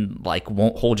and like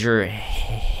won't hold your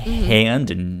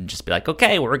hand and just be like,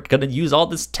 okay, we're gonna use all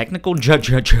this technical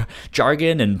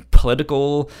jargon and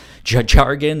political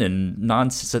jargon and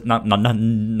nonsense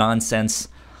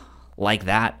like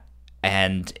that,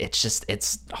 and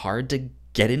it's hard to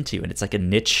get into, and it's like a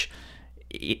niche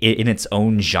in its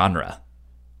own genre,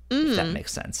 if that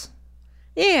makes sense.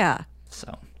 Yeah.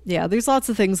 So yeah, there's lots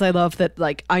of things I love that,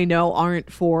 like, I know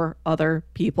aren't for other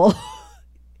people.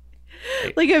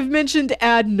 Like, I've mentioned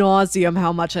ad nauseum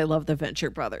how much I love the Venture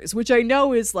Brothers, which I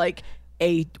know is like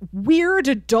a weird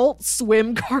Adult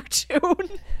Swim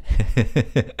cartoon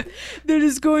that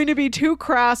is going to be too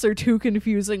crass or too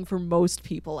confusing for most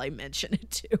people I mention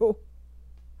it to.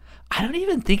 I don't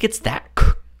even think it's that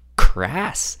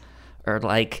crass, or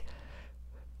like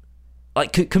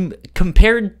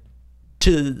compared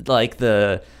to like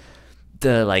the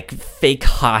like fake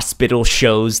hospital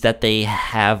shows that they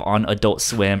have on Adult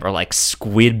Swim, or like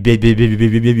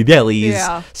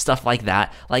Squidbillies, stuff like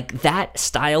that. Like, that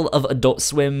style of Adult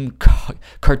Swim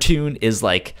cartoon is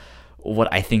like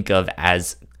what I think of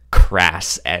as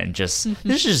crass and just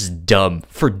this is just dumb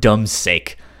for dumb's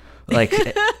sake. Like,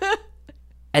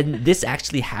 and this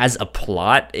actually has a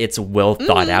plot. It's well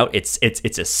thought out. It's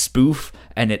a spoof,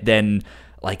 and it then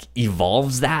like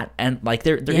evolves that, and like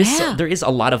there is a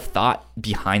lot of thought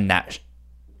behind that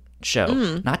show.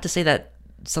 Not to say that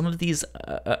some of these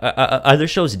other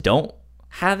shows don't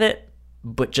have it,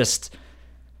 but just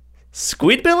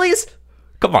Squidbillies,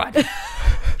 come on.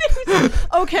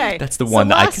 Okay, that's the one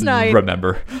that I can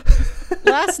remember.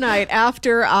 Last night,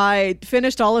 after I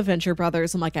finished all of Venture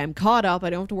Brothers, I'm like, I'm caught up. I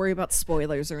don't have to worry about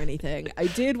spoilers or anything. I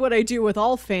did what I do with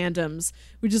all fandoms,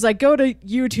 which is I go to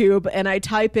YouTube and I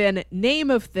type in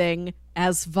name of thing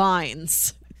as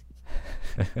Vines.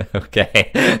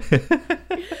 Okay. And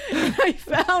I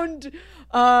found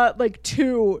like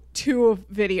two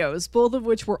videos, both of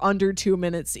which were under 2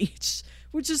 minutes each,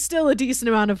 which is still a decent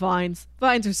amount of Vines.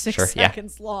 Vines are 6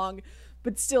 seconds long.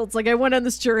 But still, it's like I went on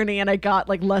this journey and I got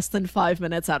like less than 5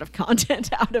 minutes out of content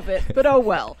out of it. But oh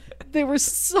well.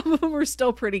 Some of them were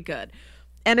still pretty good.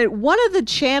 And at one of the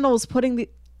channels putting the...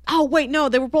 Oh, wait, no,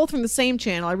 they were both from the same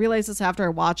channel. I realized this after I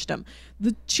watched them.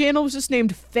 The channel was just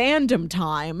named Fandom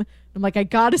Time. I'm like, I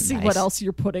gotta see what else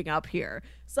you're putting up here.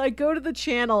 So I go to the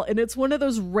channel, and it's one of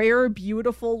those rare,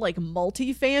 beautiful, like,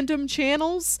 multi-fandom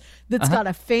channels that's got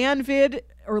a fan vid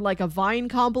or, like, a Vine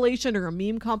compilation or a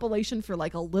meme compilation for,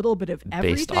 like, a little bit of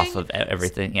everything. Based off of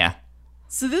everything, yeah.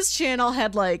 So this channel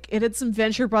had, like, it had some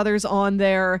Venture Brothers on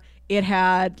there. It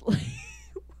had, like,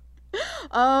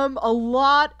 a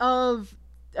lot of...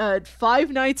 Five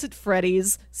Nights at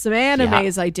Freddy's, some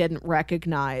animes I didn't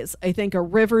recognize. I think a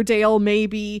Riverdale,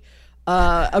 maybe.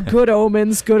 A Good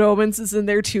Omens. Good Omens is in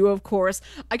there too, of course.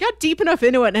 I got deep enough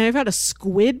into it, and I've had a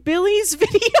Squidbillies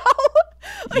video.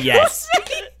 Like, yes.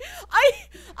 I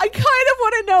kind of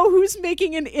want to know who's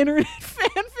making an internet fan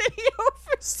video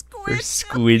for Squidbillies.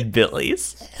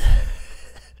 Squidbillies.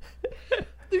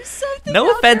 There's something. No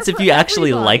out offense there if for you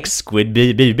actually everybody. like Squid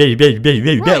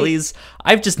Bellies.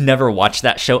 I've just never watched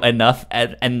that show enough,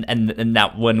 and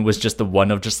that one was just the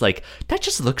one of just like, that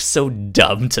just looks so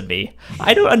dumb to me.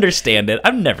 I don't understand it.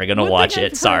 I'm never gonna watch One thing it.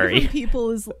 I've heard Sorry. from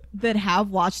people is that have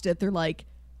watched it. They're like,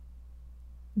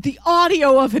 the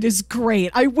audio of it is great.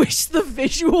 I wish the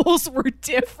visuals were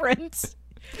different.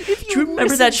 If Do you remember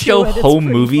listen that to show it, it's Home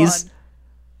pretty Movies? fun.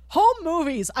 Home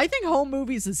Movies. I think Home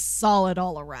Movies is solid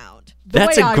all around.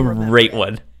 That's a great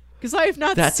one. Because I have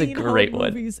not That's a seen great Home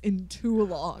one. Movies in too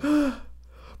long.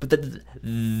 But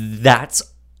that's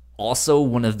also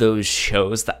one of those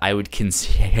shows that I would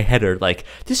consider like,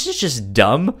 this is just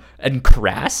dumb and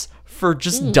crass for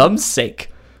just dumb's sake.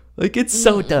 Like, it's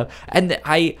so dumb. And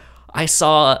I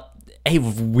saw a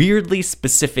weirdly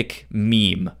specific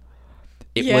meme.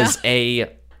 It was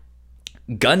a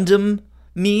Gundam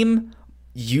meme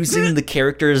using the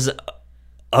characters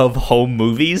of Home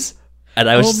Movies. And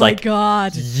I was just like,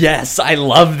 God. yes, I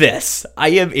love this. I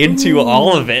am into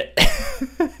all of it.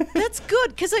 That's good,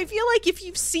 because I feel like if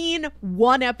you've seen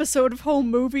one episode of Home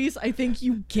Movies, I think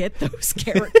you get those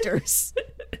characters.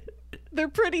 They're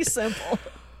pretty simple.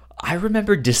 I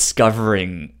remember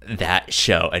discovering that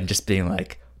show and just being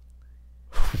like,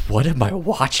 what am I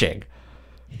watching?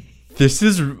 This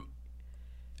is...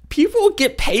 People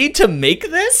get paid to make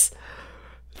this?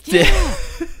 Yeah.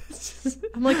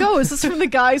 I'm like, oh, is this from the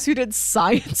guys who did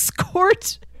Science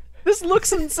Court? This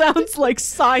looks and sounds like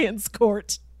Science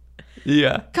Court.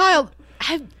 Yeah. Kyle,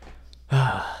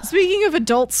 speaking of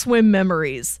Adult Swim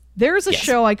memories, there's a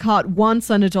show I caught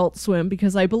once on Adult Swim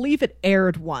because I believe it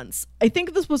aired once. I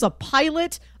think this was a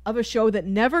pilot of a show that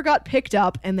never got picked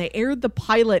up, and they aired the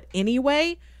pilot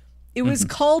anyway. It was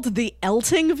called The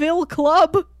Eltingville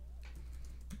Club.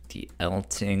 The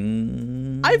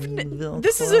Elting.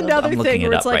 This is another thing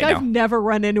where it's like, right I've never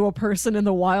run into a person in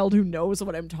the wild who knows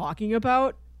what I'm talking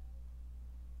about.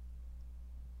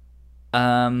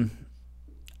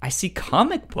 I see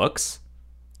comic books.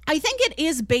 I think it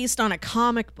is based on a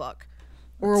comic book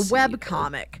or a web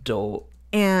comic. Adult.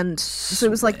 And so it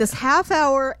was like this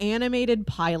half-hour animated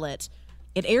pilot.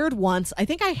 It aired once. I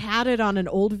think I had it on an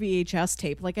old VHS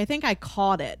tape. Like, I think I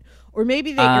caught it. Or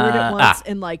maybe they aired it once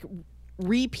and, like,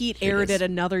 repeat aired it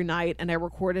another night, and I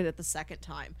recorded it the second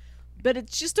time. But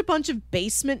it's just a bunch of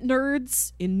basement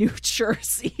nerds in New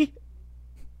Jersey.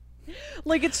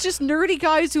 Like, it's just nerdy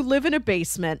guys who live in a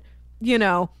basement, you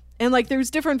know, and like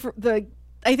there's different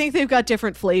I think they've got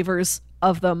different flavors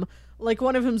of them. Like,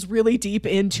 one of them's really deep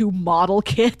into model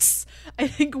kits. I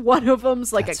think one of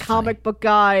them's like That's a comic book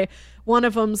guy. One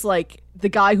of them's like the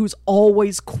guy who's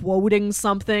always quoting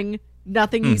something.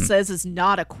 Nothing he says is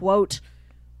not a quote.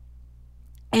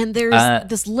 And there's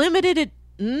this limited...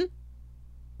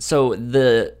 So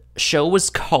the show was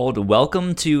called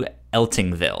Welcome to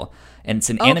Eltingville, and it's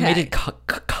an animated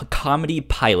comedy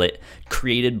pilot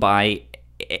created by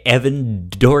Evan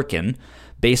Dorkin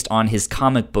based on his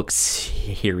comic book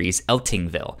series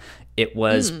Eltingville. It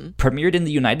was premiered in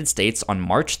the United States on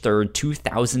March 3rd,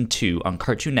 2002 on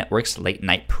Cartoon Network's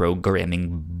late-night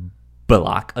programming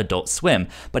block Adult Swim,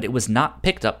 but it was not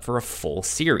picked up for a full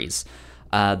series.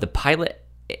 The pilot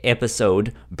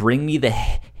episode, Bring Me the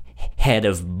Head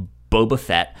of Boba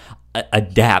Fett,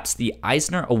 adapts the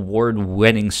Eisner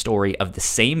Award-winning story of the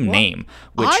same name.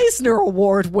 Which, Eisner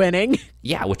Award-winning?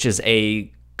 Yeah, which is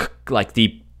the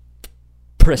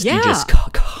prestigious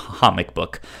comic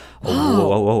book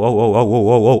award.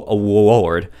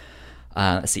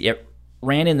 Let's see, it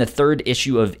ran in the third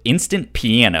issue of Instant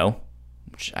Piano,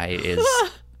 which is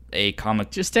a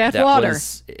comic just add that water.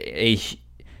 Was a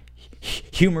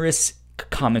humorous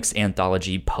comics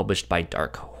anthology published by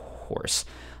Dark Horse.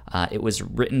 It was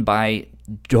written by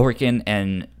Dorkin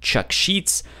and Chuck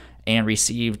Sheets and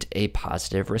received a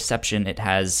positive reception. It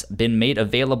has been made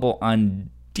available on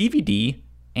DVD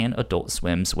and Adult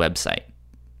Swim's website.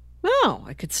 Oh,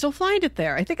 I could still find it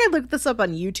there. I think I looked this up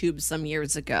on YouTube some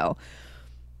years ago.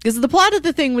 Because the plot of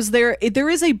the thing was there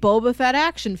is a Boba Fett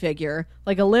action figure,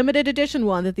 like a limited edition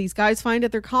one that these guys find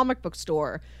at their comic book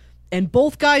store. And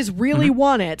both guys really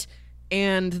want it.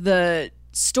 And the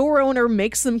store owner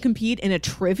makes them compete in a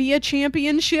trivia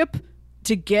championship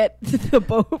to get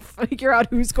figure out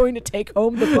who's going to take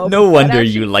home the Boba No Fett wonder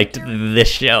action you liked figure. this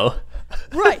show.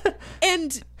 Right.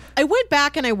 And I went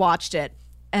back and I watched it.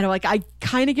 And like, I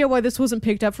kind of get why this wasn't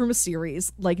picked up from a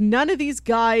series. Like, none of these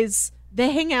guys,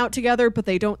 they hang out together, but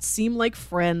they don't seem like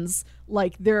friends.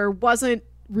 Like, there wasn't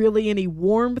really any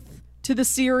warmth to the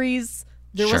series.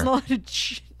 There wasn't a lot of...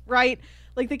 right?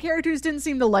 Like, the characters didn't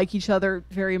seem to like each other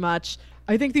very much.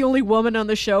 I think the only woman on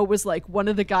the show was, like, one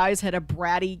of the guys had a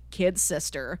bratty kid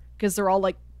sister. Because they're all,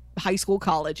 like, high school,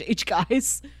 college age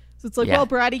guys. So it's like, Yeah. well,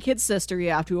 bratty kid sister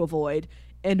you have to avoid,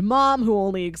 and mom who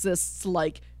only exists to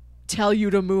like tell you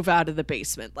to move out of the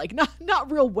basement. Like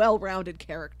not real well-rounded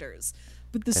characters.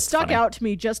 But this That's stuck funny. out to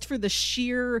me just for the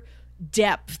sheer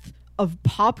depth of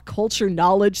pop culture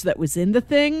knowledge that was in the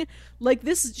thing. Like,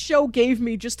 this show gave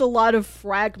me just a lot of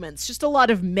fragments, just a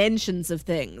lot of mentions of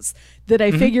things that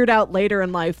I figured out later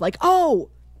in life, like, oh,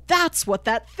 that's what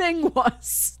that thing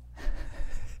was.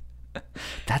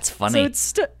 That's funny.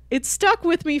 So it stuck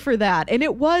with me for that. And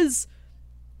it was,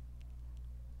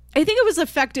 I think it was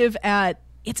effective at,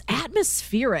 it's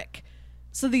atmospheric.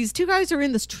 So these two guys are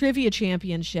in this trivia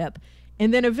championship,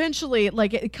 and then eventually,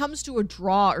 like, it comes to a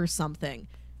draw or something.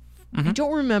 I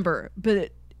don't remember,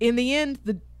 but in the end,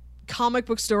 the comic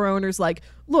book store owner's like,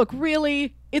 look,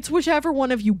 really, it's whichever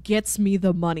one of you gets me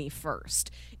the money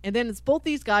first. And then it's both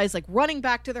these guys, like, running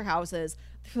back to their houses.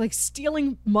 They're, like,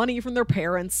 stealing money from their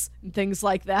parents and things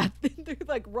like that. They're,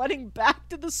 like, running back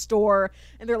to the store,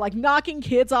 and they're, like, knocking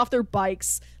kids off their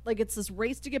bikes. Like, it's this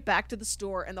race to get back to the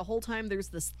store, and the whole time there's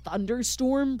this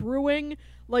thunderstorm brewing.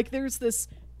 Like, there's this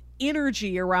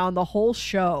energy around the whole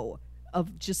show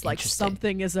of just like Interesting.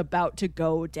 something is about to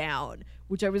go down,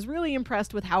 which I was really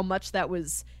impressed with how much that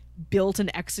was built and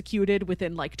executed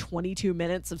within like 22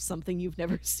 minutes of something you've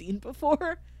never seen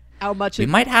before. How much We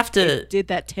might have to it did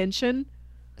that tension.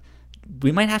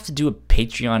 we might have to do a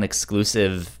Patreon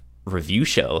exclusive review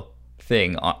show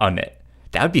thing on it.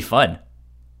 That would be fun.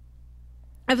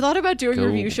 I've thought about doing Go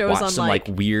review shows watch on some like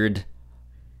weird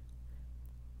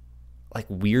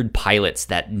pilots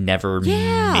that never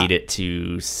Yeah. made it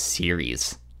to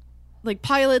series. like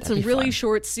pilots That'd and be really fun.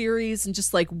 short series and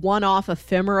just like one-off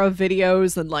ephemera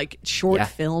videos and like short Yeah.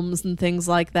 films and things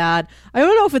like that. I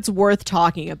don't know if it's worth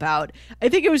talking about. I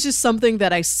think it was just something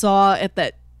that I saw at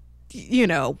that, you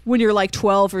know, when you're like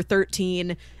 12 or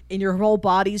 13 and your whole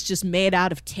body's just made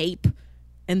out of tape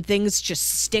and things just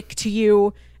stick to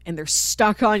you and they're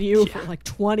stuck on you for like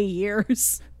 20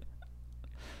 years.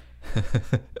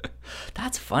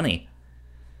 That's funny.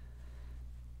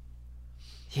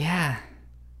 Yeah.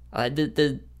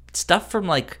 The stuff from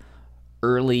like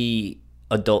early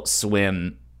Adult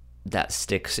Swim that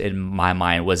sticks in my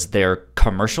mind was their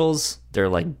commercials. They're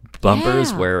like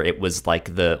bumpers Yeah. where it was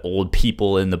like the old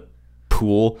people in the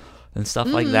pool and stuff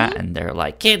like Mm-hmm. that. And they're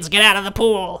like, kids, get out of the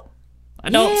pool.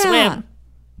 Adult Yeah. Swim.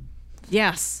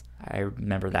 Yes. I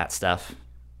remember that stuff.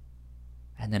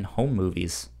 And then home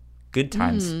movies. Good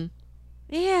times.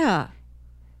 Mm-hmm. Yeah.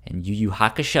 And Yu Yu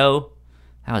Hakusho.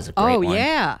 That was a great one.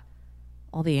 Yeah.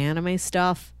 All the anime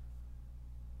stuff.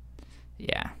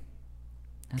 Yeah.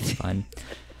 That's fun.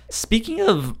 Speaking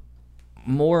of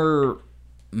more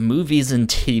movies and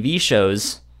TV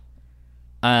shows,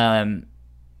 I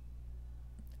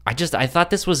thought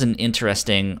this was an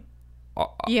interesting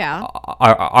Yeah.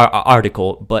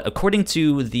 article, but according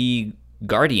to the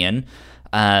Guardian,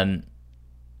 the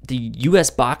U.S.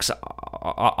 box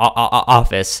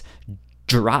office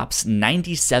drops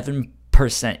 97%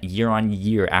 year on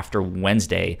year after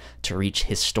Wednesday to reach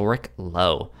historic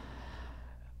low,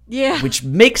 Yeah. which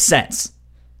makes sense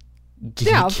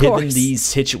Yeah, of given course. the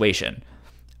situation.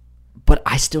 But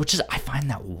I find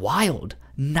that wild.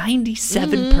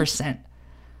 97%.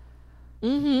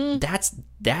 Mm-hmm.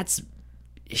 That's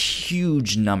a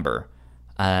huge number.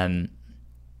 And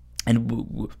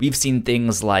we've seen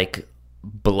things like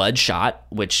Bloodshot,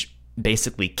 which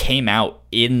basically came out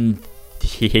in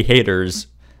theaters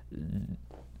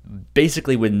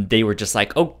basically when they were just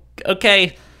like, oh,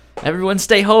 okay, everyone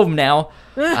stay home now.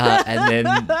 And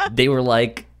then they were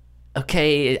like,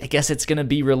 okay, I guess it's going to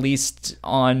be released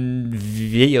on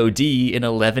VOD in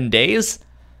 11 days.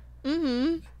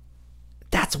 Mm-hmm.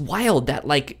 That's wild. That,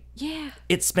 like, Yeah.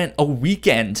 it spent a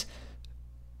weekend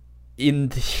in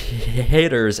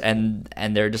theaters and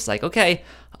they're just like, okay,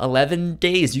 11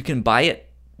 days, you can buy it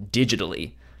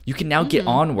digitally. You can now get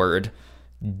Onward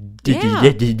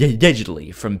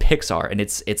digitally from Pixar, and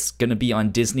it's going to be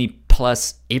on Disney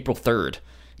Plus April 3rd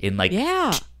in like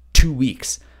Yeah. 2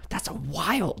 weeks. That's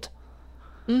wild.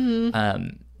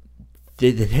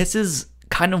 This is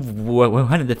kind of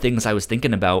one of the things I was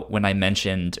thinking about when I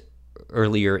mentioned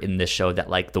earlier in this show that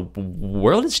like the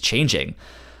world is changing,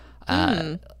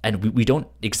 and we don't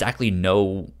exactly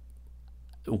know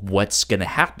what's going to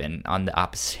happen on the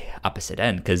opposite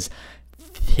end, because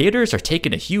theaters are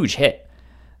taking a huge hit.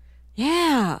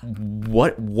 Yeah.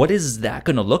 What is that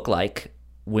going to look like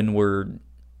when we're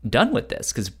done with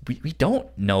this? Because we don't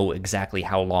know exactly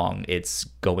how long it's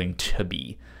going to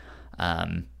be.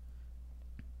 On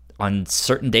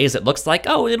certain days, it looks like,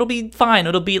 oh, it'll be fine.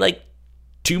 It'll be like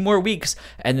 2 more weeks.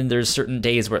 And then there's certain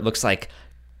days where it looks like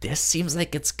this seems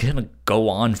like it's gonna go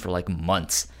on for like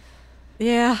months.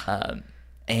 Yeah.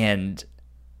 And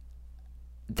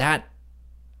that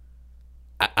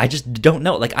I just don't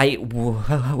know. Like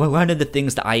one of the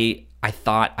things that I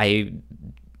thought, I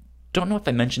don't know if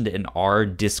I mentioned it in our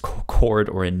Discord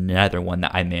or another one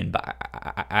that I'm in, but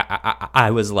I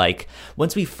was like,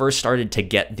 once we first started to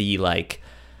get the like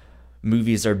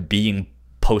movies are being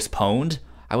postponed,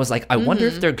 I was like, I wonder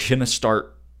if they're gonna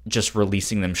start just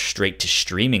releasing them straight to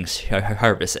streaming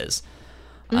services.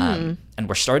 And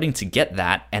we're starting to get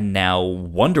that. And now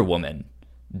Wonder Woman,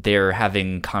 they're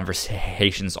having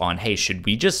conversations on, hey, should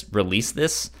we just release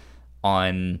this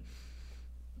on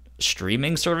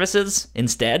streaming services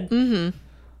instead?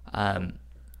 And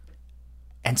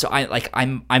so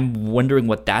I'm wondering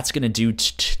what that's going to do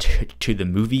to the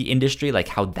movie industry, like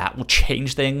how that will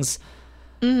change things.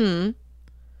 I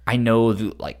know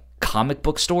like comic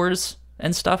book stores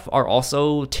and stuff are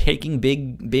also taking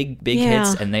big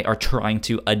hits, and they are trying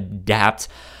to adapt.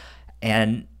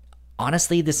 And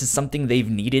honestly, this is something they've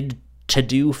needed to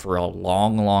do for a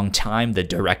long time. The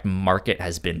direct market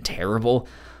has been terrible.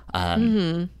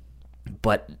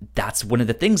 But that's one of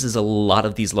the things, is a lot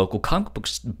of these local comic book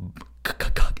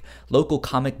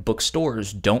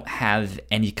stores don't have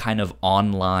any kind of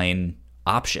online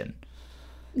option.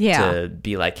 To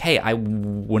be like, hey, I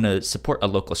want to support a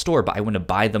local store, but I want to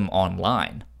buy them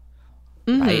online,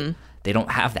 right? They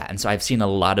don't have that. And so I've seen a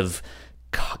lot of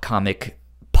comic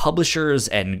publishers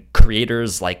and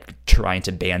creators like trying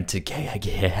to band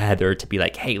together to be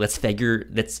like, hey, let's figure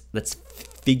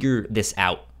this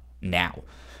out now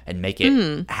and make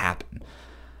it happen.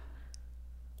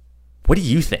 What do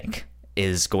you think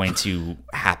is going to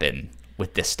happen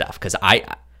with this stuff? Because I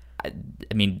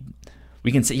mean,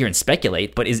 we can sit here and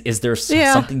speculate, but is there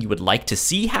something you would like to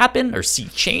see happen or see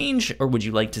change, or would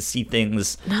you like to see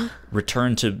things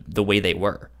return to the way they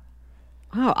were?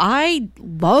 Oh, I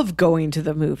love going to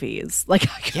the movies. Like,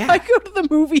 I go to the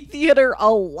movie theater a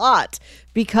lot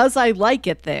because I like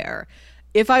it there.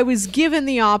 If I was given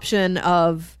the option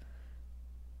of,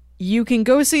 you can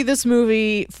go see this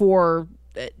movie for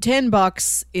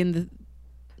 $10 in the,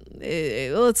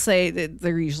 let's say that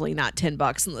they're usually not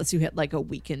 $10 unless you hit like a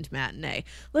weekend matinee.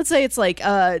 Let's say it's like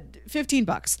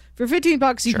 $15. For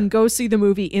 $15, you can go see the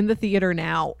movie in the theater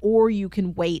now, or you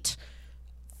can wait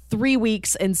 3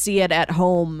 weeks and see it at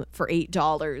home for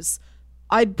 $8.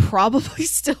 I'd probably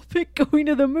still pick going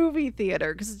to the movie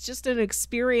theater because it's just an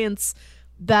experience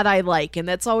that I like, and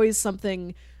that's always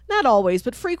something, not always,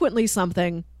 but frequently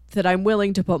something that I'm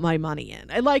willing to put my money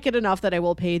in. I like it enough that I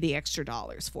will pay the extra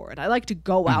dollars for it. I like to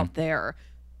go out there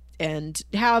and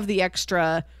have the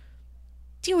extra,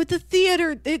 with the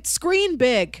theater, it's screen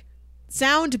big,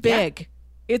 sound big.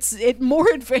 It's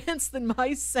more advanced than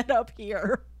my setup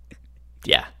here.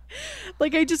 Yeah.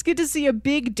 Like, I just get to see a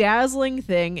big dazzling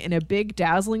thing in a big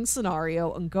dazzling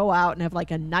scenario and go out and have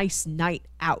like a nice night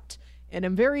out. And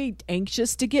I'm very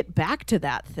anxious to get back to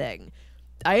that thing.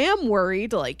 I am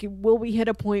worried, like, will we hit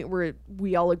a point where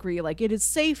we all agree, like, it is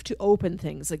safe to open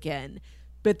things again,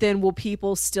 but then will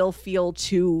people still feel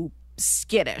too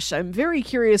skittish? I'm very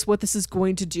curious what this is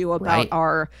going to do about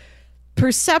our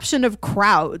perception of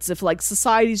crowds. If, like,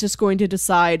 society's just going to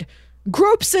decide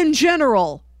groups in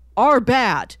general are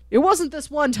bad. It wasn't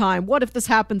this one time. What if this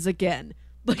happens again?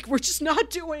 Like, we're not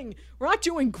doing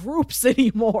groups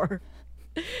anymore.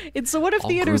 And so what if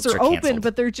theaters are open, canceled,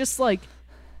 but they're just like,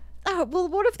 well,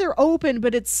 what if they're open,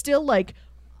 but it's still like,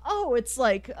 it's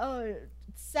like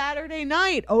Saturday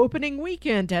night, opening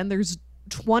weekend, and there's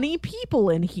 20 people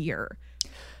in here.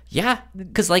 Yeah,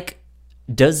 because, like,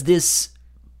 does this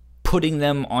putting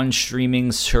them on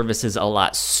streaming services a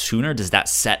lot sooner, does that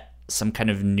set some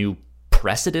kind of new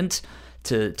precedent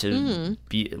to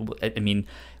be, I mean,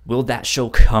 will that show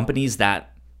companies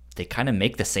that they kind of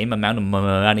make the same amount of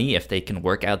money if they can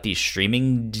work out these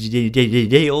streaming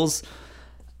deals?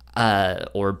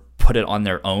 Or put it on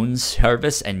their own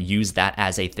service and use that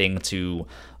as a thing to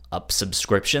up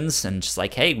subscriptions, and just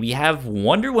like, hey, we have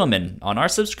Wonder Woman on our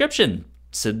subscription,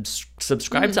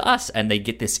 subscribe to us, and they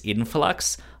get this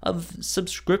influx of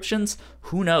subscriptions.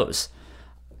 Who knows?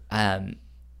 But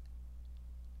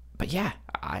yeah,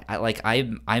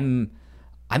 I'm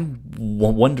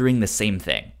wondering the same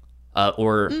thing.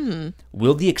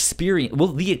 Will the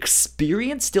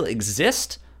experience still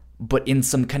exist, but in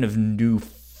some kind of new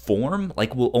form?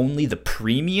 Like, will only the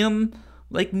premium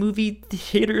like movie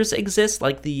theaters exist,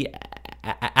 like the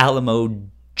Alamo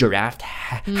Draft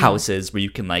houses where you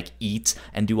can like eat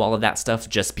and do all of that stuff,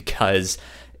 just because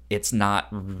it's not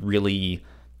really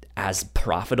as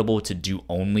profitable to do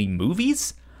only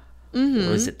movies? Or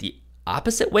is it the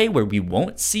opposite way, where we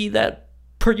won't see that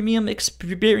premium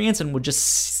experience and would just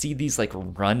see these like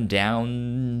run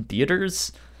down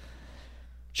theaters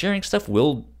sharing stuff.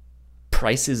 Will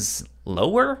prices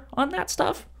lower on that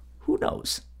stuff? Who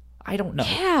knows? I don't know.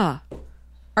 Yeah.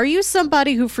 Are you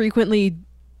somebody who frequently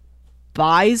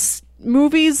buys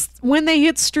movies when they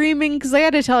hit streaming? Because I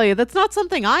had to tell you, that's not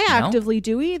something I actively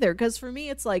do either. Because for me,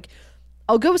 it's like,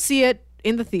 I'll go see it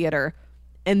in the theater,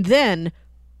 and then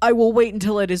I will wait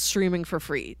until it is streaming for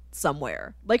free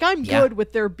somewhere. Like, I'm good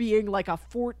with there being like a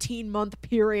 14-month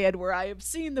period where I have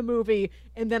seen the movie,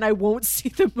 and then I won't see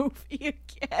the movie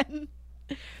again.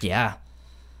 Yeah.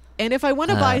 And if I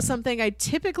want to buy something, I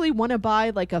typically want to buy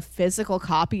like a physical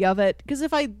copy of it, because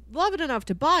if I love it enough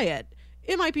to buy it,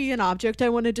 it might be an object I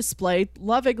want to display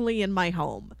lovingly in my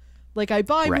home. Like, I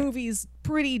buy movies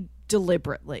pretty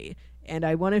deliberately, and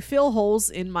I want to fill holes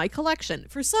in my collection.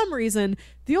 For some reason,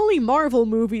 the only Marvel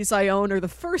movies I own are the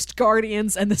first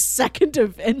Guardians and the second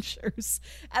Avengers.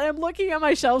 And I'm looking at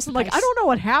my shelves and like, I don't know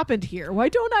what happened here. Why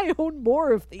don't I own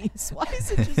more of these? Why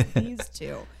is it just these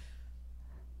two?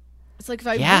 It's like, if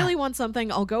I really want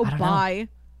something, I'll go buy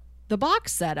the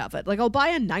box set of it. Like, I'll buy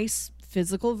a nice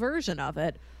physical version of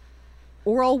it,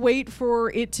 or I'll wait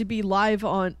for it to be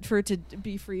for it to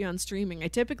be free on streaming. I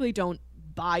typically don't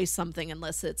buy something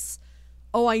unless it's,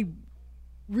 I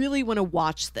really want to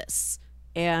watch this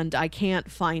and I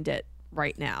can't find it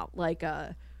right now. Like,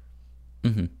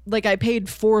 like I paid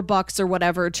 $4 or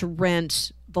whatever to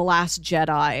rent The Last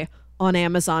Jedi on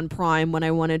Amazon Prime when I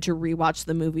wanted to rewatch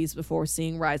the movies before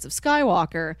seeing Rise of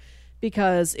Skywalker,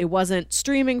 because it wasn't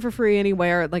streaming for free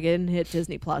anywhere. Like, it didn't hit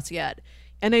Disney Plus yet.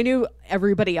 And I knew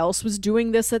everybody else was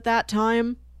doing this at that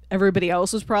time. Everybody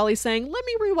else was probably saying, let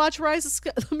me rewatch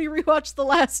The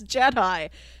Last Jedi.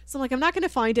 So I'm like, I'm not going to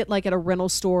find it like at a rental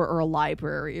store or a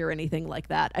library or anything like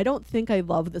that. I don't think I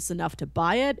love this enough to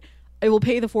buy it. I will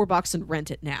pay the $4 and rent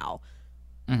it now.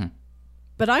 Mm-hmm.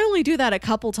 But I only do that a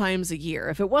couple times a year.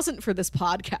 If it wasn't for this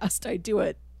podcast, I'd do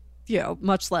it,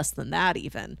 much less than that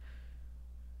even.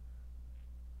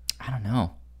 I don't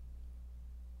know.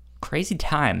 Crazy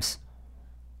times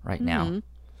right now.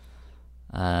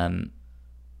 I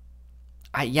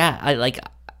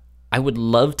would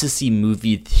love to see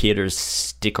movie theaters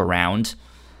stick around.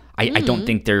 I don't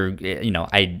think they're,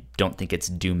 I don't think it's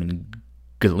doom and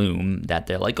gloom that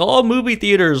they're like, all movie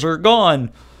theaters are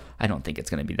gone. I don't think it's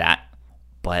going to be that.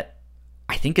 But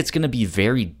I think it's going to be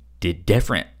very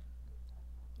different,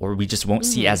 or we just won't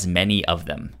see as many of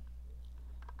them.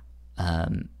 I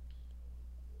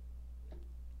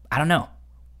don't know.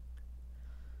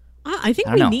 I think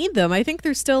we need them. I think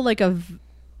they're still like a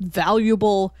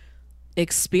valuable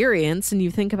experience. And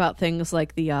you think about things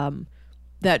like the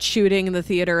that shooting in the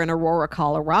theater in Aurora,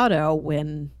 Colorado,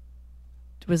 when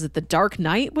was it The Dark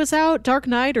Knight was out? Dark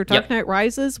Knight or Dark Knight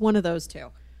Rises? One of those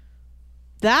two.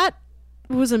 That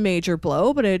was a major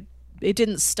blow, but it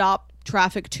didn't stop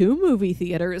traffic to movie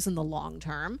theaters in the long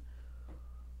term.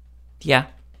 Yeah.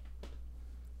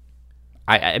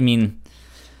 I mean,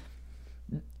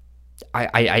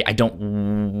 I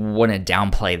don't want to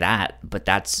downplay that, but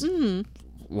that's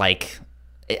like,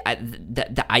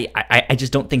 I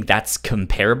just don't think that's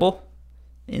comparable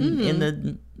in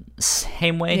the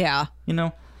same way. Yeah.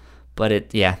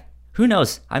 But who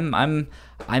knows? I'm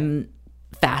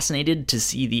fascinated to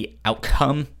see the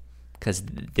outcome, because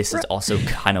this is also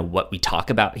kind of what we talk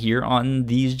about here on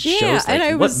these shows.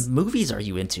 Like, what movies are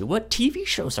you into? What TV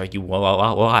shows are you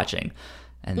watching?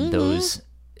 And those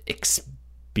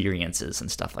experiences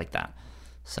and stuff like that.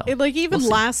 So, like, even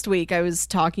last week, I was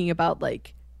talking about,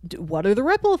 like, what are the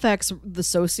ripple effects, the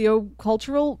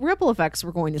socio-cultural ripple effects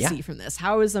we're going to see from this?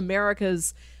 How is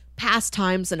America's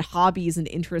pastimes and hobbies and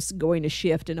interests going to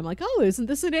shift? And I'm like, isn't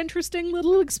this an interesting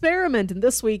little experiment? And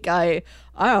this week I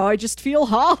just feel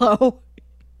hollow.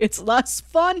 It's less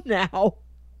fun now.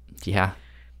 Yeah.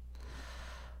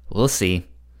 We'll see.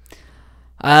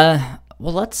 Well,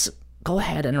 let's go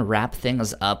ahead and wrap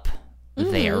things up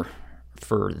there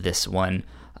for this one.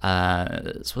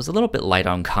 This was a little bit light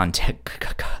on content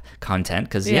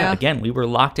because again, we were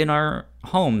locked in our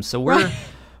home, so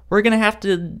we're gonna have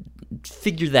to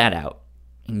figure that out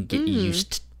and get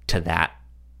used to that,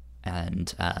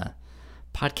 and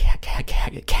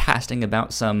podcasting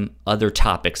about some other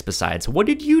topics besides what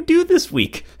did you do this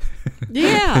week.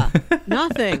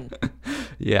 Nothing.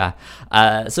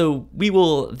 So we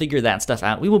will figure that stuff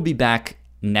out. We will be back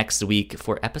next week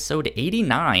for episode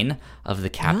 89 of the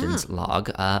Captain's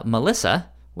Log. Melissa,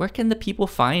 where can the people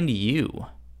find you?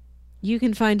 You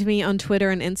can find me on Twitter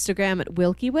and Instagram at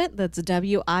Wilkywit. That's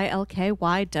WILKYWIT.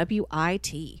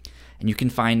 And you can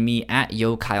find me at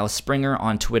Yo Kyle Springer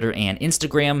on Twitter and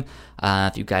Instagram.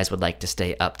 If you guys would like to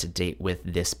stay up to date with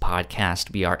this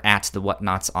podcast, we are at The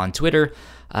Whatnots on Twitter.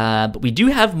 But we do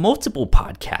have multiple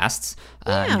podcasts.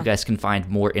 You guys can find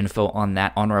more info on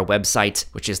that on our website,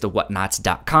 which is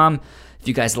thewhatnots.com. If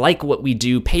you guys like what we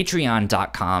do,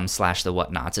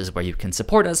 patreon.com/thewhatnots is where you can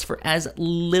support us for as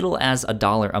little as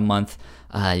 $1 a month.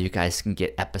 You guys can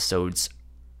get episodes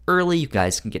early. You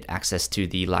guys can get access to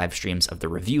the live streams of the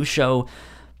review show.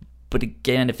 But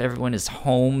again, if everyone is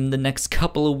home the next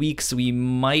couple of weeks, we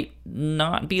might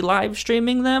not be live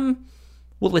streaming them.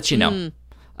 We'll let you know.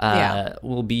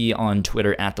 We'll be on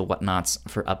Twitter at The Whatnots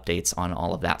for updates on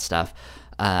all of that stuff.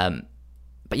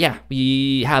 But yeah,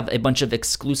 we have a bunch of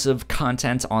exclusive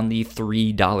content on the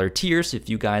 $3 tier. So if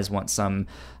you guys want some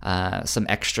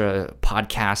extra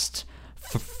podcast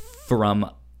from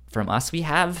us, we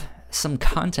have some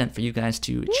content for you guys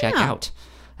to check out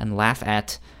and laugh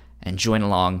at and join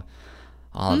along,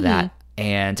 all of that.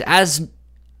 And as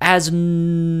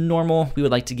normal, we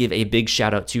would like to give a big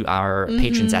shout out to our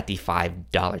patrons at the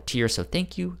 $5 tier. So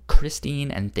thank you, Christine,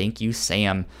 and thank you,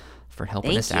 Sam, for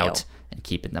helping us out and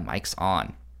keeping the mics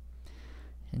on.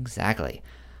 Exactly.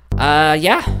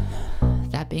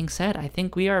 That being said, I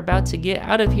think we are about to get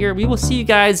out of here. We will see you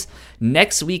guys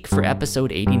next week for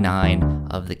episode 89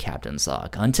 of The Captain's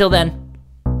Log. Until then,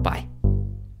 bye.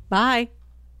 Bye.